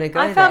was going to go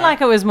I felt there.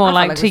 like it was more I felt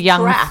like like to it was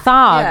Young trap.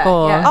 Thug Yeah,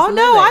 or... yeah. Oh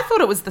no, Absolutely. I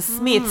thought it was the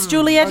Smiths.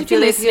 Juliet, if you're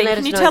Juliet, if you listening, let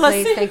can us you know, tell us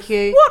please? Thank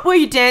you. what were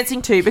you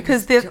dancing to?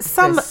 Because there's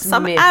some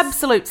Smiths.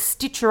 absolute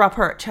stitcher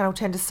upper at Channel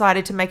 10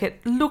 decided to make it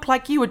look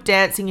like you were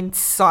dancing in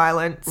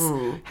silence.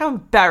 How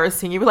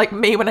embarrassing! You were like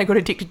me when I got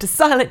addicted to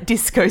silent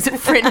discos at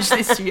Fringe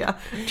this year.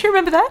 Do you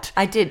remember that?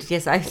 I did,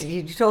 yes.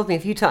 You told me a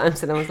few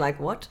times, and I was like,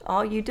 "What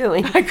are you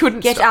doing? I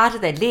couldn't get stop. out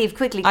of there. Leave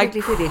quickly, I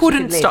quickly, quickly." She couldn't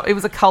couldn't leave. stop. It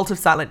was a cult of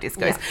silent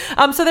discos.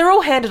 So they're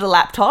all handed a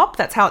laptop.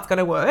 That's how it's going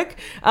to work.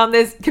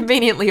 There's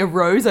conveniently a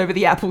rose over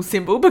the Apple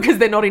symbol because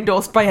they're not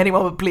endorsed by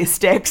anyone with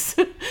Blistex,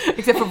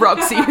 except for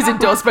Roxy, who's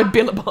endorsed by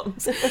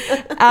Billabongs.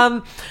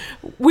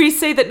 We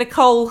see that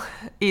Nicole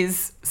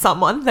is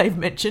someone they've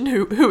mentioned.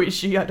 Who is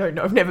she? I don't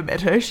know. I've never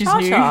met her. She's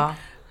new. Cha-cha.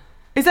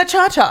 Is that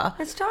Cha-Cha?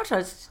 It's Cha-cha.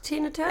 It's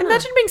Tina Turner.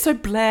 Imagine being so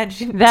bland.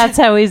 She didn't- That's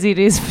how easy it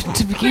is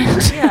to begin.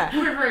 Yeah.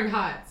 Quivering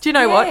Heights. Do you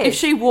know what? If Yes.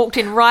 she walked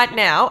in right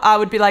now, I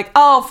would be like,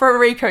 "Oh,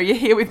 Federico, you're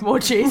here with more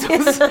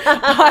Jesus."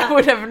 I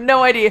would have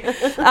no idea.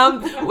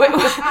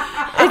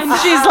 And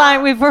she's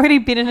like, we've already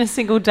been in a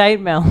single date,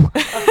 Mel.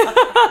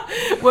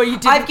 Well, you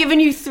did. I've given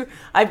you.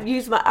 I've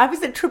used my. I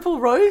was a triple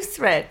rose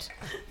threat.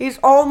 Used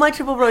all my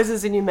triple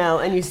roses in your mail,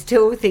 and you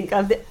still think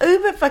I'm the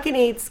uber fucking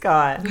eats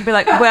guy. be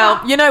like,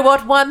 "Well, you know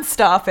what? 1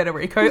 star,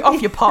 Federico.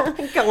 Off your pop."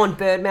 Go on,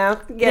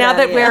 Birdmouth. Get Now out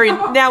that of we're here.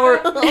 in, now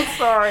we're Oh,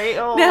 sorry.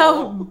 Oh.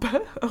 now.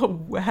 Oh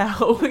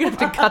wow, we're gonna have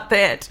to cut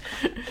that.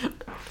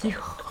 You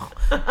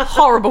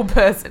horrible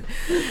person.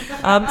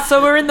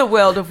 So we're in the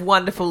world of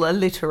wonderful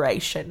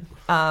alliteration.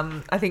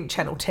 I think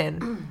Channel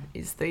 10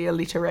 is the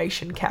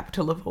alliteration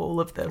capital of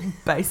all of the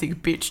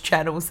basic bitch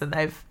channels, and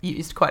they've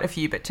used quite a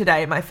few. But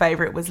today, my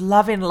favourite was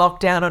 "Love in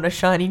Lockdown on a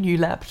Shiny New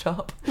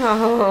Laptop."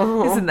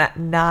 Oh. Isn't that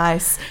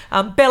nice?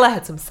 Bella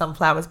had some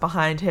sunflowers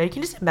behind her. You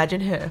can just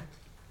imagine her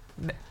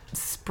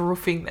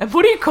spruffing them.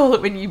 What do you call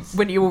it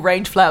when you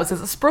arrange flowers?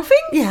 Is it spruffing?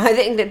 Yeah, I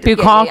think that.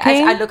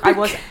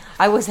 Bukkake?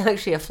 I was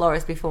actually a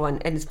florist before,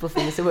 and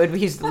spoofing is a word we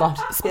used a lot.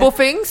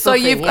 Spuffing. So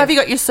Spuffing, have you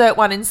got your cert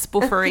one in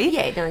spuffery?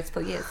 Yeah, no, it's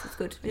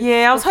good.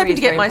 Yeah, I was Spuffery hoping is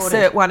to get very my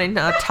important. cert one in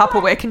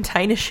Tupperware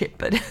container ship,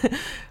 but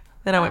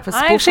then I went for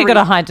spuffery. I actually got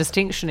a high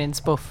distinction in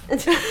spoof.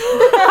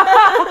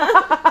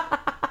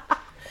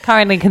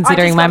 Currently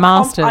considering my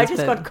master's. I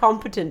just but- got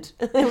competent.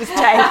 It was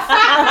TAFE.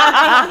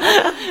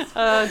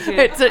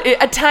 It's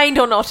attained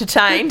or not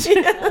attained.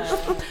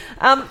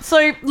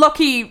 So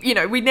Lockie,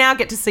 we now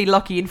get to see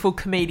Lockie in full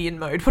comedian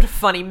mode. What a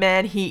funny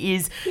man he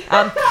is,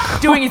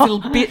 doing his little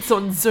bits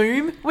on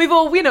Zoom. We've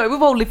all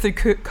lived through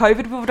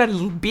COVID. We've all done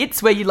little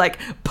bits where you like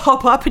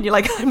pop up and you're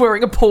like, I'm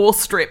wearing a paw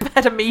strip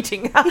at a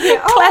meeting.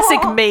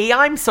 Classic me.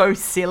 I'm so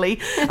silly.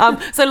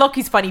 So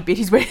Lockie's funny bit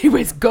is where he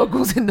wears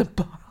goggles in the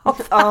bar.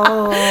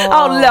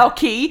 Oh,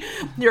 Lockie,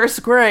 you're a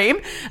scream.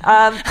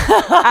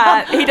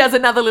 He does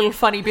another little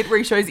funny bit where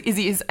he shows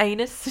Izzy his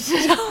anus.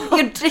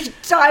 You're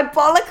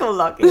diabolical,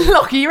 Lockie.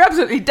 Lockie, you're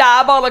absolutely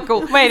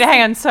diabolical. Wait,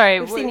 hang on.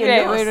 Sorry. seen your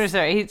Wait, nose.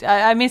 sorry.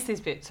 I missed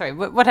this bit. Sorry.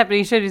 What happened?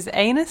 He showed his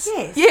anus?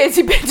 Yes. Yes,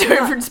 he bent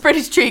over and spread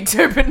his cheeks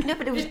open. No,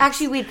 but it was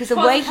actually weird because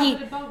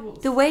Fuzz-covered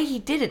bubbles. the way he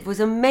did it was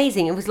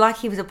amazing. It was like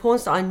he was a porn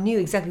star. I knew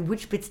exactly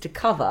which bits to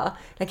cover.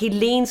 Like he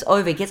leans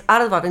over, gets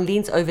out of the bottle and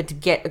leans over to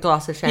get a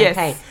glass of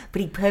champagne. Yes.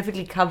 But he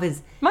perfectly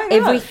covers My God.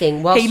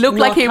 everything. Whilst He looked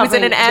not like he was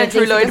in an covering the Andrew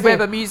things he Lloyd doesn't.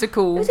 Webber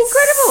musical. It was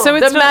incredible. So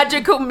it's the not-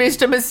 magical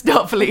Mr.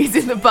 Mistopheles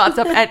in the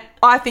bathtub. And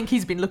I think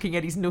he's been looking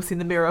at his nuss in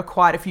the mirror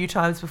quite a few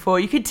times before.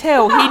 You could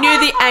tell he knew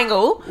the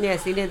angle.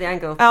 Yes, he knew the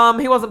angle.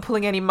 He wasn't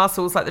pulling any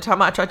muscles like the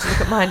time I tried to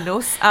look at my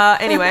nuss.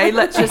 Anyway,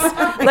 let's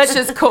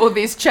just call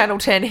this Channel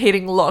 10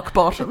 hitting lock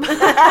bottom.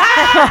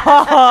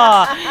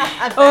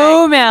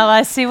 Oh, Mel,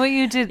 I see what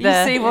you did You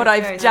there. see what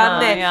I've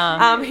done there.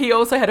 yeah. He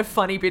also had a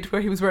funny bit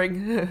where he was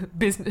wearing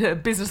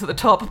business at the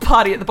top,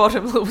 party at the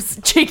bottom, little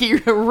cheeky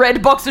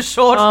red boxer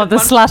short. Oh, and the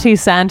one- slutty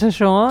Santa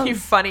short. You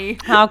funny.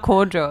 How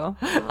cordial.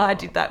 I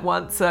did that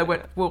once. I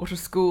walked to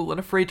school on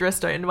a free dress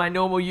day in my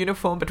normal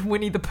uniform, but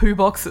Winnie the Pooh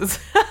boxes.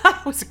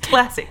 It was a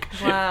classic.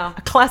 Wow.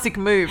 A classic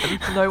move, and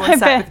no one I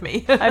sat bet- with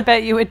me. I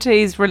bet you were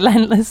teased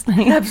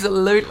relentlessly.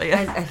 Absolutely.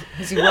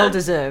 As he well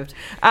deserved.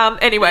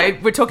 Anyway,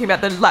 we're talking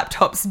about the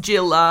laptops.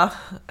 Jill,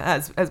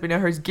 as we know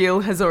her as Gil,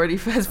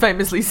 has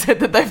famously said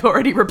that they've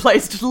already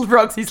replaced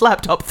Roxy's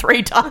laptop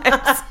 3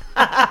 times.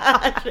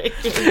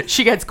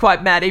 She gets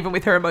quite mad even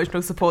with her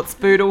emotional support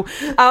spoodle.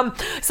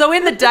 So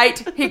in the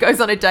date, he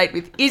goes on a date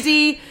with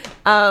Izzy.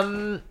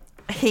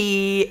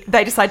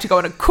 They decide to go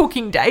on a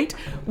cooking date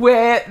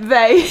where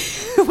they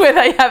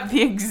have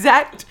the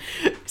exact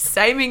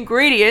same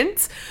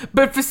ingredients,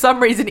 but for some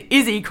reason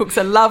Izzy cooks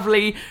a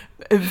lovely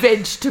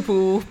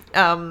vegetable,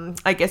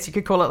 I guess you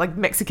could call it like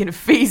Mexican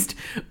feast,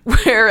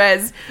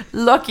 whereas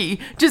Lockie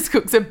just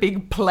cooks a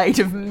big plate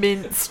of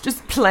mince,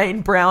 just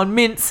plain brown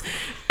mince.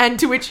 And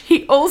to which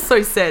he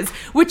also says,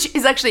 which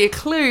is actually a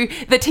clue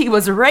that he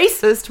was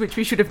racist, which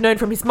we should have known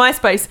from his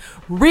MySpace,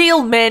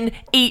 real men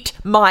eat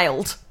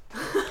mild.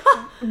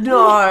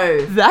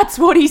 No. That's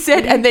what he said.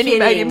 Are you And then he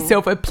made kidding?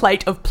 himself a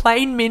plate of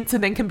plain mince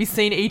and then can be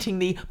seen eating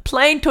the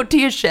plain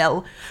tortilla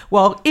shell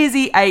while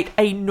Izzy ate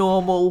a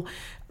normal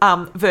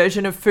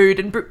version of food.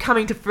 And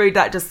coming to food,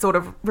 that just sort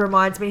of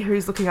reminds me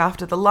who's looking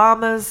after the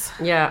llamas.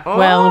 Yeah.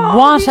 Well,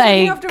 what he's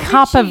looking a after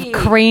cup Richie. of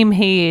cream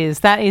he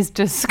is. That is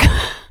just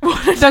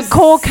the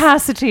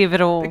caucasity of it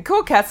all. The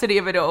caucasity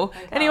of it all.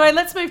 Anyway,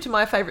 let's move to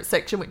my favourite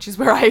section, which is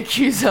where I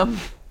accuse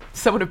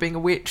someone of being a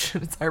witch.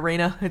 It's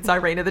Irina. It's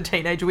Irina, the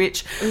teenage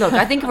witch. Look,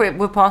 I think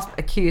we're past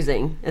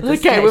accusing at this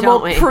Okay, stage, we're more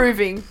aren't we?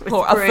 proving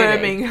or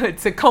proving. affirming.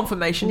 It's a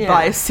confirmation Yeah.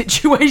 bias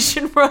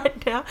situation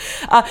right now.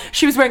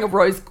 She was wearing a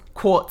rose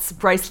quartz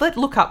bracelet.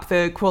 Look up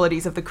the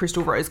qualities of the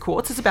crystal rose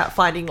quartz. It's about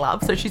finding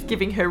love. So she's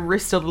giving her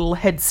wrist a little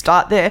head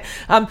start there.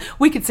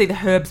 We could see the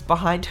herbs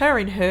behind her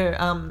in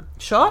her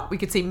shot. We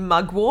could see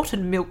mugwort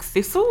and milk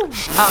thistle.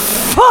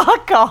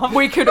 Fuck off.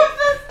 We could...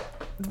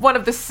 One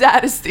of the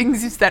saddest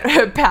things is that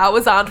her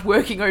powers aren't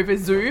working over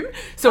Zoom.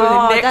 So in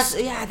the next...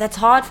 that's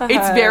hard for her.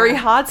 It's very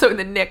hard. So in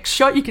the next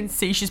shot, you can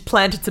see she's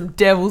planted some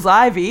devil's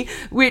ivy,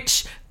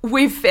 which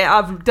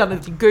I've done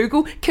it in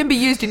Google, can be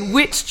used in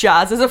witch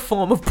jars as a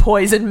form of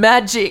poison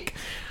magic.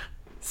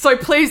 So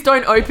please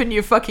don't open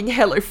your fucking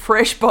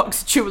HelloFresh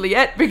box,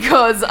 Juliet,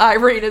 because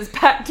Irina's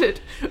packed it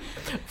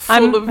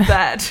full of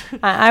that.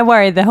 I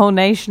worry the whole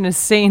nation has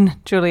seen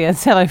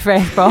Julia's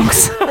HelloFresh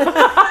box.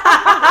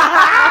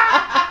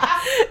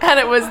 And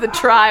it was the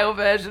trial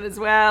version as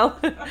well.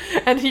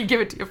 And you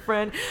give it to your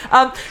friend.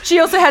 She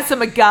also has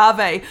some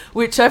agave,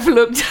 which I've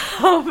looked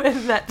up,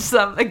 and that's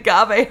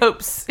agave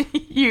helps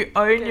you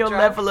own your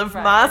level of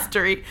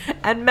mastery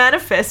and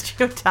manifest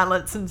your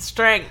talents and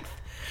strength,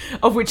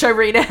 of which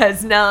Irina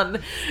has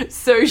none.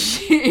 So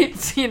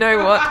it's, you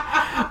know what,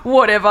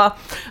 whatever.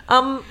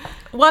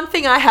 One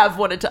thing I have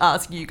wanted to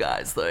ask you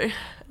guys, though.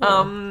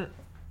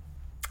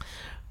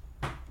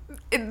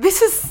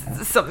 This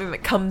is something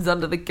that comes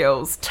under the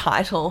girls'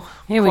 title.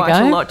 Here we quite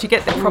go. a lot. You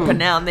get their proper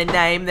noun, their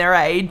name, their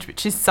age,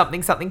 which is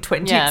something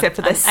 20, Yeah, except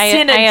for the an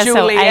sinner ASL,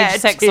 Juliet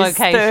age, sex, is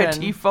location.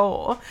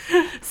 34.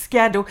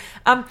 Scandal.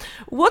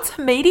 What's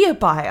a media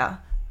buyer?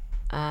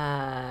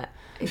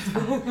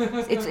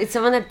 It's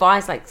someone that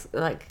buys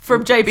like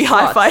From JB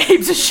slots. Hi-Fi,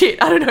 heaps of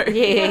shit. I don't know.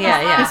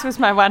 Yeah. This was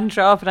my one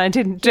job and I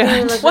didn't do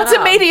it. Look What's it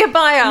a up. media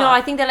buyer? No,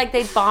 I think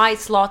they buy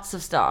slots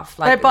of stuff.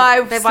 Like They buy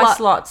they slot- buy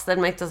slots. That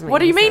doesn't make What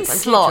do any you mean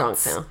sense. I'm too drunk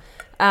slots?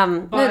 now.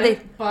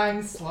 No,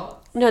 Buying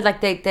slots.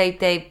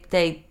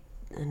 they.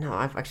 No,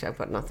 I've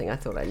got nothing. I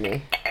thought I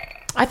knew.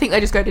 I think they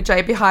just go to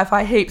JB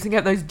Hi-Fi heaps and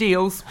get those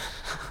deals.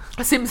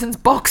 A Simpsons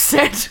box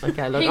set.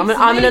 Okay, look, Heaps I'm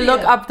going to media.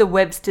 look up the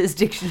Webster's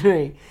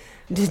dictionary.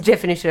 The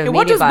definition of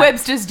What media does buyer.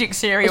 Webster's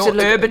Dictionary It's or a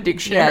look- Urban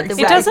Dictionary the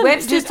say? It doesn't-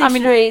 Webster's I mean-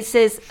 dictionary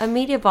says a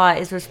media buyer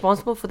is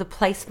responsible for the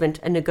placement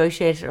and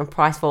negotiation of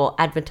price for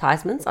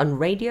advertisements on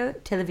radio,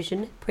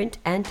 television, print,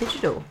 and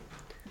digital.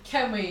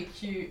 Can we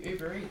cue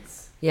Uber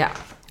Eats? Yeah,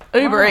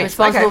 Uber Eats.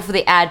 responsible Okay. for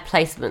the ad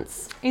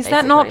placements. Is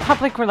that not basically.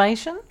 public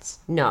relations?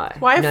 No.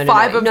 Why are no,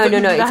 five no, of no,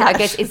 them no, no. I that?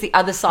 guess it's the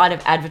other side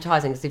of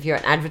advertising. Because if you're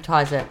an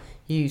advertiser,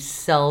 you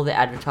sell the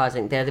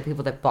advertising. They're the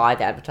people that buy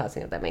the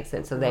advertising. If that makes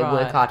sense. So they Right.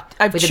 work hard.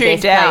 I've with the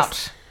tuned best out.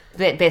 place.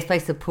 The best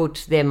place to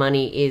put their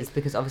money is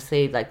because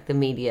obviously, like the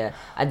media,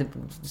 the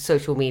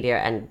social media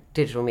and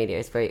digital media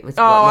is it's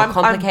a lot more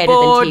complicated I'm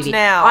bored than TV.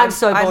 now. I'm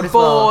so bored as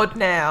well. bored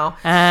now.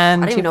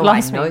 And I don't even you've know why I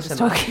lost know me so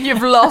just much. talking.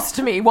 You've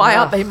lost me. Why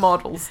aren't No. they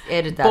models?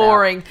 Edit that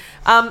Boring.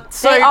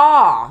 So They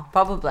are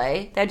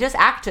probably. They're just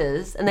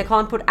actors, and they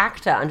can't put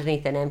actor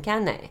underneath their name,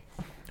 can they?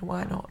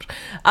 why not?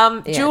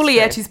 it's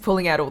Juliet true. is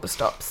pulling out all the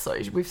stops. So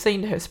we've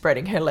seen her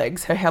spreading her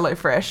legs, her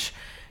HelloFresh,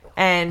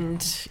 and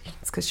it's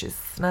because she's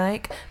a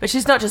snake. But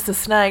she's not just a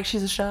snake.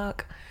 She's a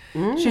shark.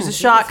 She's a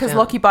shark because interesting.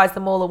 Lockie buys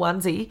them all a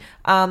onesie.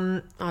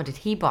 Oh, did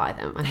he buy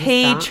them? I missed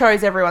He that.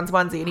 chose everyone's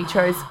onesie and he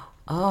chose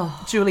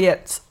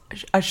Juliet's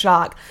a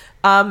shark.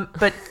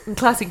 But in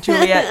classic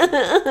Juliet,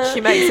 she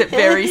makes it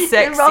very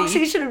And Roxy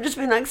sexy. should have just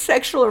been like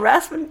sexual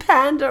harassment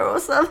panda or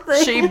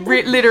something. She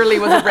literally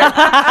was a red.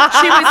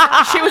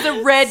 She was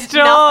a red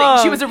Stop.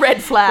 nothing. She was a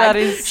red flag. That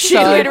is she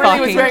so literally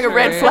was fucking wearing a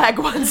red true. flag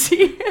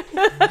onesie.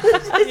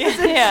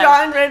 Yeah.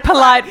 Giant red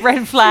Polite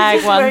red flag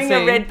She's wearing a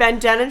onesie. red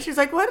bandana and she's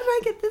like, why did I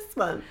get this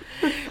one?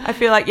 I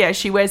feel like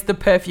she wears the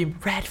perfume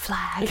red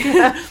flag.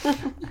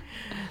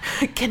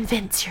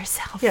 Convince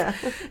yourself. Yeah.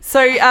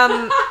 So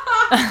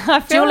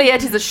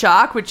Juliet is a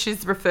shark, which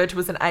is referred to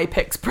as an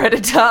apex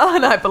predator,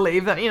 and I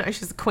believe that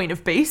she's the queen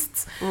of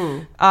beasts.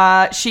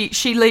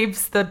 She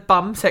leaves the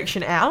bum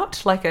section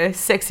out like a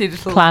sexy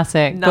little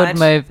Classic. Good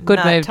move. Good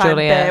move, nighttime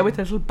Juliet. bear with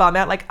a little bum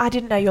out. Like I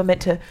didn't know you were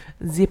meant to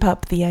zip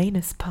up the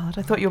anus part.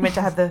 I thought you were meant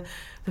to have the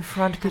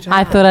front bit.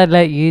 I thought I'd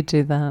let you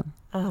do that.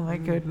 Oh my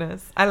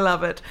goodness, I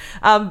love it.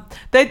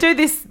 They do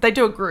this. They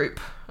do a group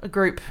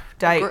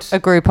date. A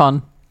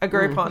Groupon. A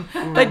group on.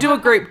 They do a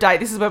group date.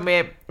 This is when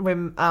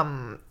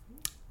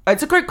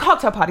it's a group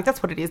cocktail party.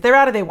 That's what it is. They're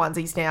out of their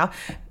onesies now.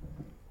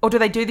 or do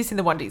they do this in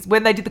the onesies?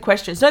 When they did the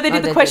questions. No, they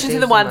did they the questions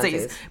in the these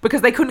onesies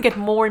because they couldn't get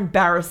more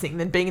embarrassing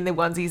than being in the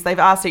onesies. They've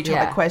asked each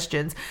other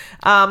questions,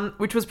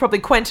 which was probably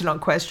Quentin on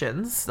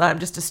questions,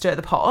 just to stir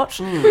the pot.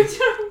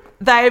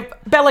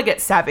 Bella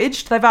gets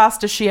savaged. They've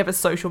asked, does she have a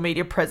social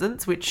media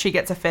presence, which she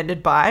gets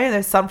offended by.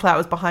 There's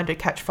sunflowers behind her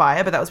catch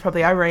fire, but that was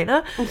probably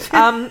Irina.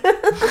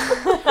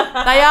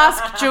 They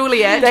ask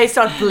Juliet. They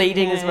start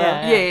bleeding as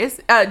well. Yes.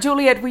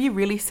 Juliet, were you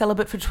really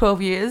celibate for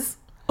 12 years?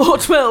 Or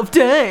 12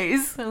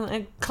 days?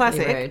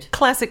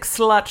 Classic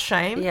slut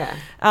shame. Yeah.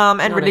 And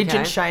Not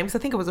religion okay. shame. So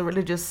I think it was a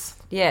religious...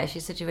 Yeah, she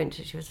said she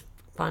was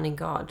finding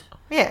God.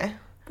 Yeah.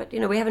 But,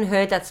 we haven't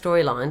heard that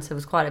storyline, so it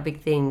was quite a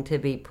big thing to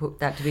be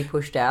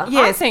pushed out.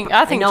 Yeah. I think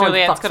no one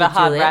Juliet's fucks got a with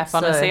hard Juliet, rap, so-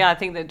 honestly. I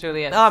think that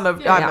Juliet's... I'm a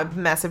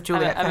massive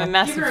Juliet I'm a fan.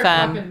 massive Give her a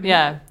fan. fucking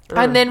Yeah.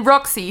 And then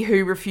Roxy,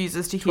 who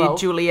refuses to hear 12.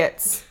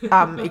 Juliet's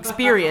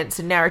experience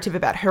and narrative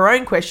about her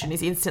own question,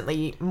 is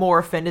instantly more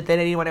offended than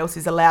anyone else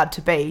is allowed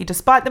to be,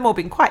 despite them all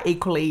being quite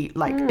equally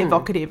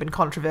evocative and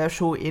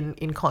controversial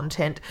in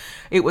content.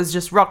 It was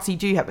just, Roxy,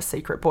 do you have a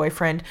secret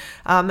boyfriend?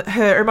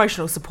 Her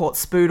emotional support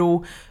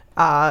Spoodle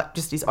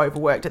just is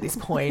overworked at this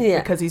point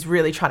because he's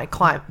really trying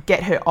to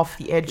get her off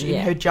the edge in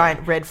her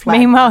giant red flag.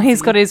 Meanwhile,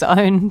 he's got his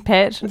own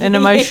pet, an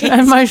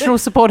emotional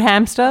support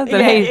hamster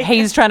that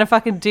he's trying to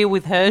fucking deal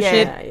with her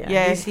shit.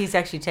 Yeah. He's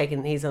actually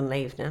he's on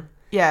leave now.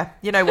 Yeah,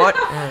 you know what?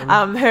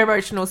 Her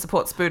emotional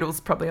support Spoodle's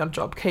probably on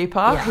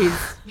JobKeeper.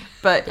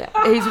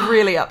 Yeah. He's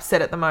really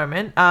upset at the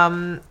moment.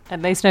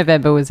 At least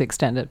November was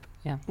extended.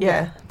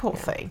 Yeah. Poor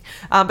thing.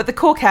 But the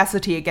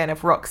caucasity again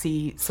of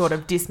Roxy sort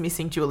of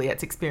dismissing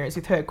Juliet's experience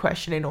with her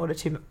question in order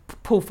to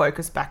pull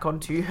focus back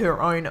onto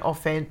her own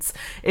offence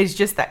is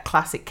just that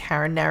classic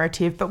Karen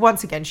narrative. But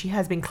once again, she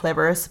has been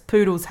clever.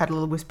 Poodle's had a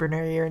little whisper in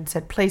her ear and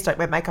said, please don't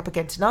wear makeup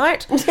again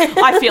tonight.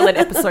 I feel an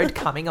episode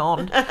coming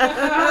on.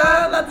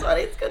 That's what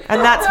he's good for.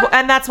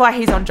 And that's why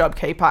he's on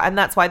JobKeeper. And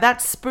that's why that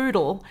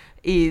Spoodle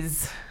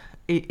is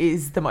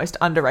the most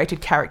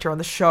underrated character on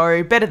the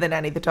show, better than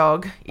Annie the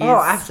dog. Oh,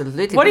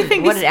 absolutely. What do you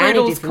think what this did Annie do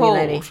Spoodle's for you,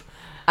 lady?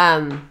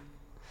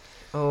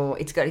 called?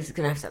 He's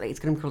gonna have to it's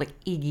gonna be called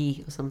like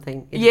Iggy or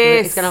something.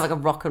 Yes. It's gonna have like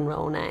a rock and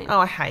roll name. Oh,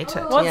 I hate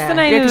it. What's Yeah. the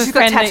name Yeah, of because the she's got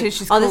friend? tattoos.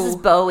 She's cool. This is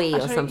Bowie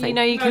or something. You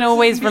know, you No, can this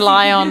always is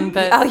rely Missy on Higgins.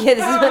 the... Oh yeah,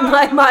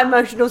 this is my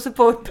emotional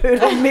support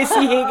poodle,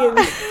 Missy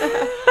Higgins.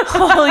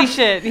 Holy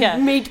shit, yeah.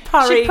 Meat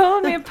Purry. She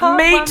pulled me apart.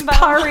 Meat one by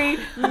Purry,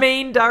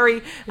 Mean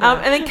Durry.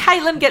 And then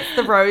Caitlin gets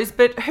the rose,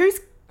 but who's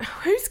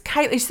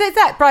Caitlin? She says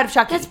that Bride of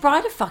Chucky. That's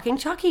Bride of fucking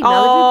Chucky. Malibu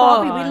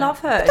Bobby. We love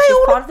her. She's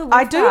part of the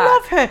I do Wolfpack.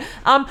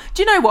 love her.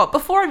 Do you know what?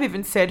 Before I've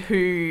even said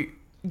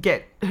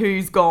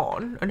who's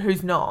gone and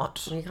who's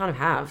not. You kind of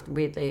have,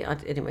 weirdly.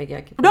 Anyway,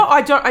 yeah. No,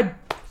 I don't.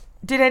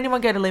 Did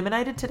anyone get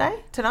eliminated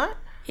tonight?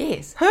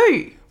 Yes.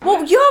 Who?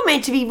 Well, you're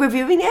meant to be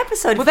reviewing the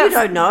episode. Well, If you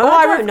don't know, well,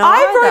 I don't know.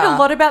 I wrote either. a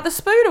lot about the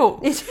Spoodle.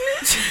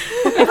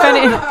 If,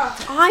 any,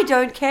 I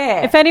don't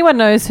care. if anyone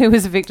knows who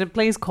was evicted,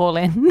 please call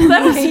in.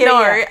 Let us Yeah,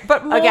 know. yeah.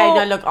 But more, Okay,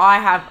 no, look,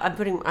 I'm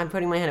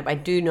putting my hand up. I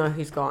do know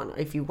who's gone.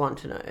 If you want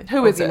to know,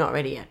 Who or is if you're it? not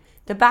ready yet,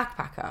 the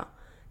backpacker.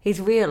 He's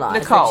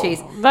realised Nicole. that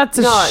she's That's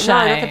a no, not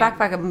shame. the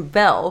backpacker.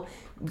 Belle.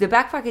 The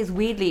backpacker is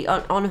weirdly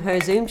on her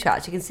Zoom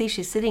chat. You can see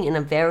she's sitting in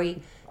a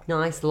very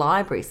nice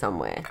library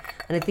somewhere,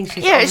 and I think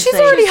she's she's obviously-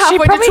 already halfway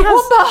to probably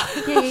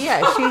has- Toowoomba.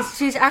 Yeah.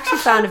 She's actually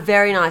found a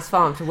very nice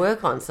farm to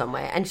work on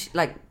somewhere, and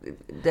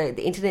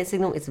the internet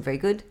signal isn't very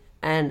good,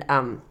 and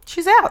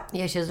She's out.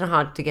 yeah, she doesn't know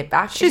how to get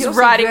back. She's also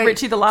riding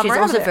Richie the Llama She's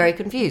around also there. very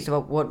confused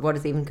about what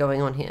is even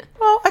going on here.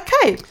 Well,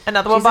 okay.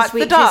 Another one bites the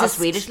She's dust. a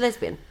Swedish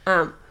lesbian.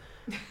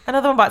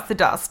 Another one bites the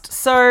dust.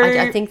 So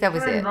I think that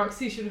was Her and it.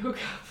 Roxy should hook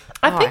up.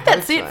 I Oh, think I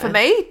that's hope it so. for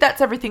me.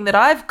 That's everything that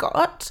I've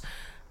got.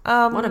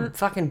 What a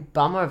fucking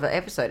bummer of an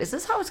episode. Is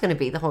this how it's going to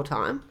be the whole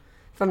time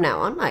from now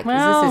on? Like,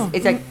 Well,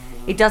 it's like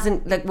it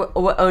doesn't like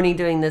we're only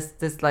doing this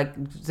like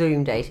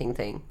Zoom dating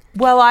thing.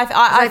 Well, I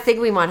I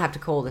think we might have to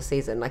call the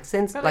season like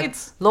since Well, like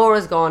it's-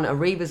 Laura's gone,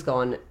 Ariba's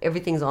gone,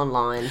 everything's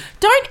online.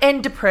 don't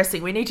end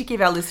depressing. We need to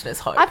give our listeners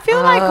hope. I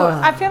feel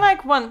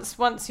like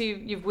once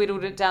you've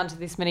whittled it down to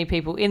this many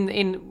people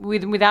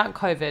without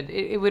COVID,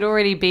 it would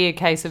already be a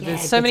case of Yeah,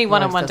 there's it so gets many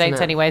one-on-one close, doesn't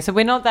dates it? anyway, so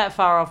we're not that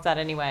far off that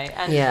anyway.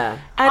 And Yeah.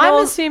 I'm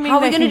also- assuming How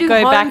are they we going to can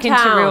do go back into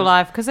hometowns? real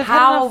life because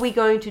How are we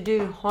going to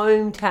do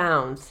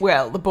hometowns?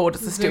 well, the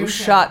borders are still Zoom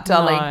shut,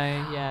 darling.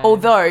 No, yeah.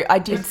 Although I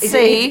did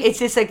see. It's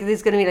just like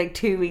there's going to be like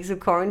 2 weeks of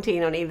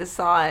quarantine on either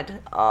side.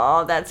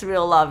 Oh, that's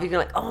real love. You're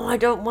like, oh, I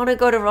don't want to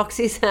go to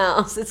Roxy's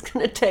house. It's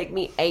going to take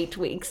me 8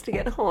 weeks to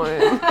get home.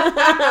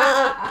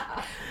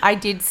 I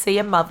did see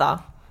a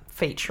mother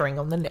featuring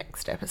on the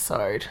next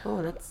episode. Oh,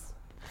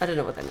 I don't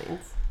know what that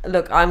means.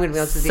 Look, I'm going to be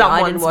honest with you.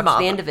 I didn't Someone's watch the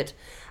mother. end of it.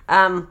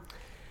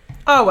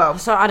 Oh well.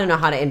 So I don't know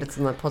how to end it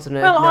on a positive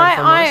note. Well, if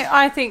I'm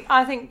honest.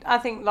 I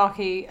think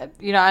Lockie,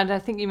 you know, and I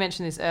think you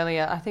mentioned this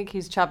earlier. I think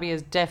his chubby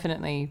has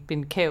definitely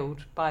been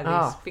killed by this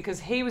Oh. because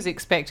he was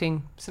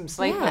expecting some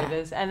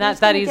sleepovers, Yeah. and He's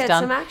that gonna is get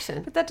done. some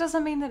action. But that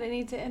doesn't mean that it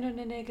needs to end on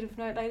a negative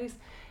note, ladies.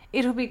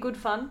 It'll be good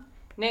fun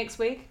next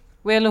week.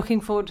 We're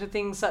looking forward to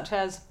things such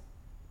as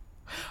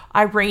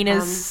Irina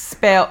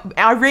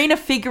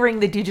figuring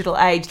the digital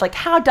age. Like,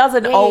 how does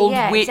an old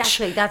witch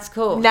exactly. That's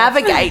cool.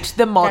 navigate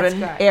the modern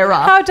great. era?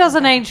 How does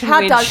an ancient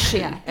How witch... does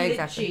she?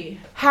 Exactly.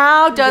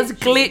 How does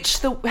the witch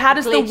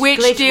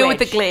glitch deal with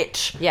the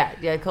witch. glitch?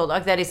 Yeah, cool.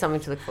 Like, that is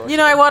something to look forward to. You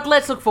know what?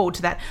 Let's look forward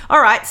to that.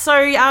 All right.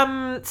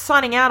 So,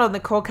 signing out on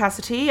the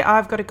Caucasity,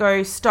 I've got to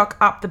go stock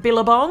up the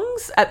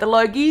billabongs at the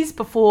Logies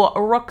before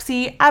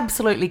Roxy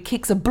absolutely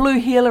kicks a blue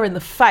healer in the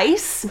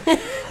face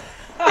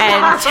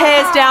and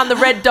tears down the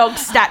Red Dog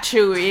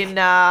statue in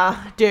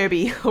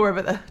Derby, or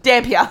wherever the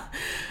Dampier.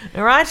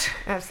 All right.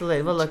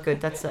 Absolutely. Well, look good.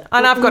 That's it.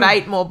 And I've got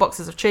 8 more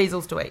boxes of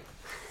cheesels to eat.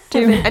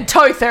 And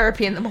toe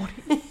therapy in the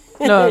morning.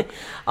 No.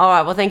 All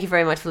right. Well, thank you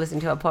very much for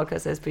listening to our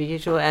podcast as per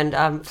usual, and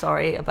I'm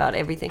sorry about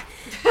everything.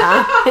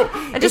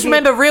 And just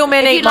remember, real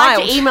men if eat you'd like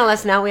mild. to email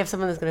us now, we have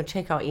someone that's going to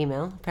check our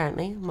email.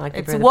 Apparently, Mike.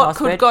 It's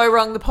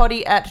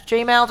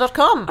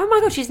whatcouldgowrongthepoddy@gmail.com. Oh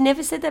my god, she's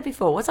never said that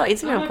before. What's our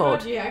Instagram Oh my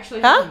called? God, you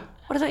actually Huh? haven't.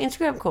 What is our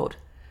Instagram called?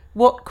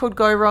 What could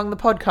go wrong? The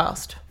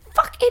podcast.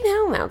 Fucking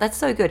hell, Mel. That's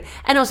so good.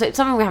 And also, it's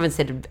something we haven't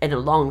said in a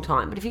long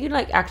time. But if you could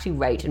like actually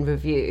rate and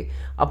review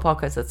our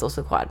podcast, that's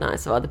also quite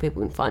nice, so other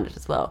people can find it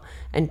as well.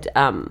 And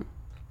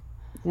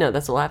no,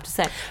 that's all I have to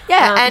say.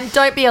 Yeah, and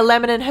don't be a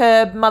lemon and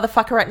herb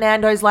motherfucker at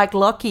Nando's like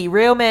Lockie.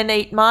 Real men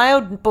eat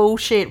mild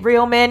bullshit.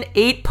 Real men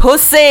eat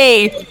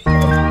pussy. Pussy.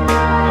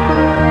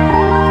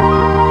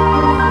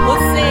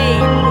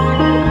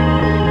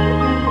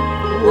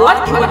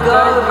 What could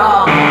go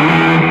wrong?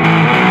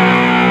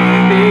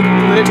 Big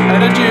lit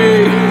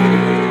energy.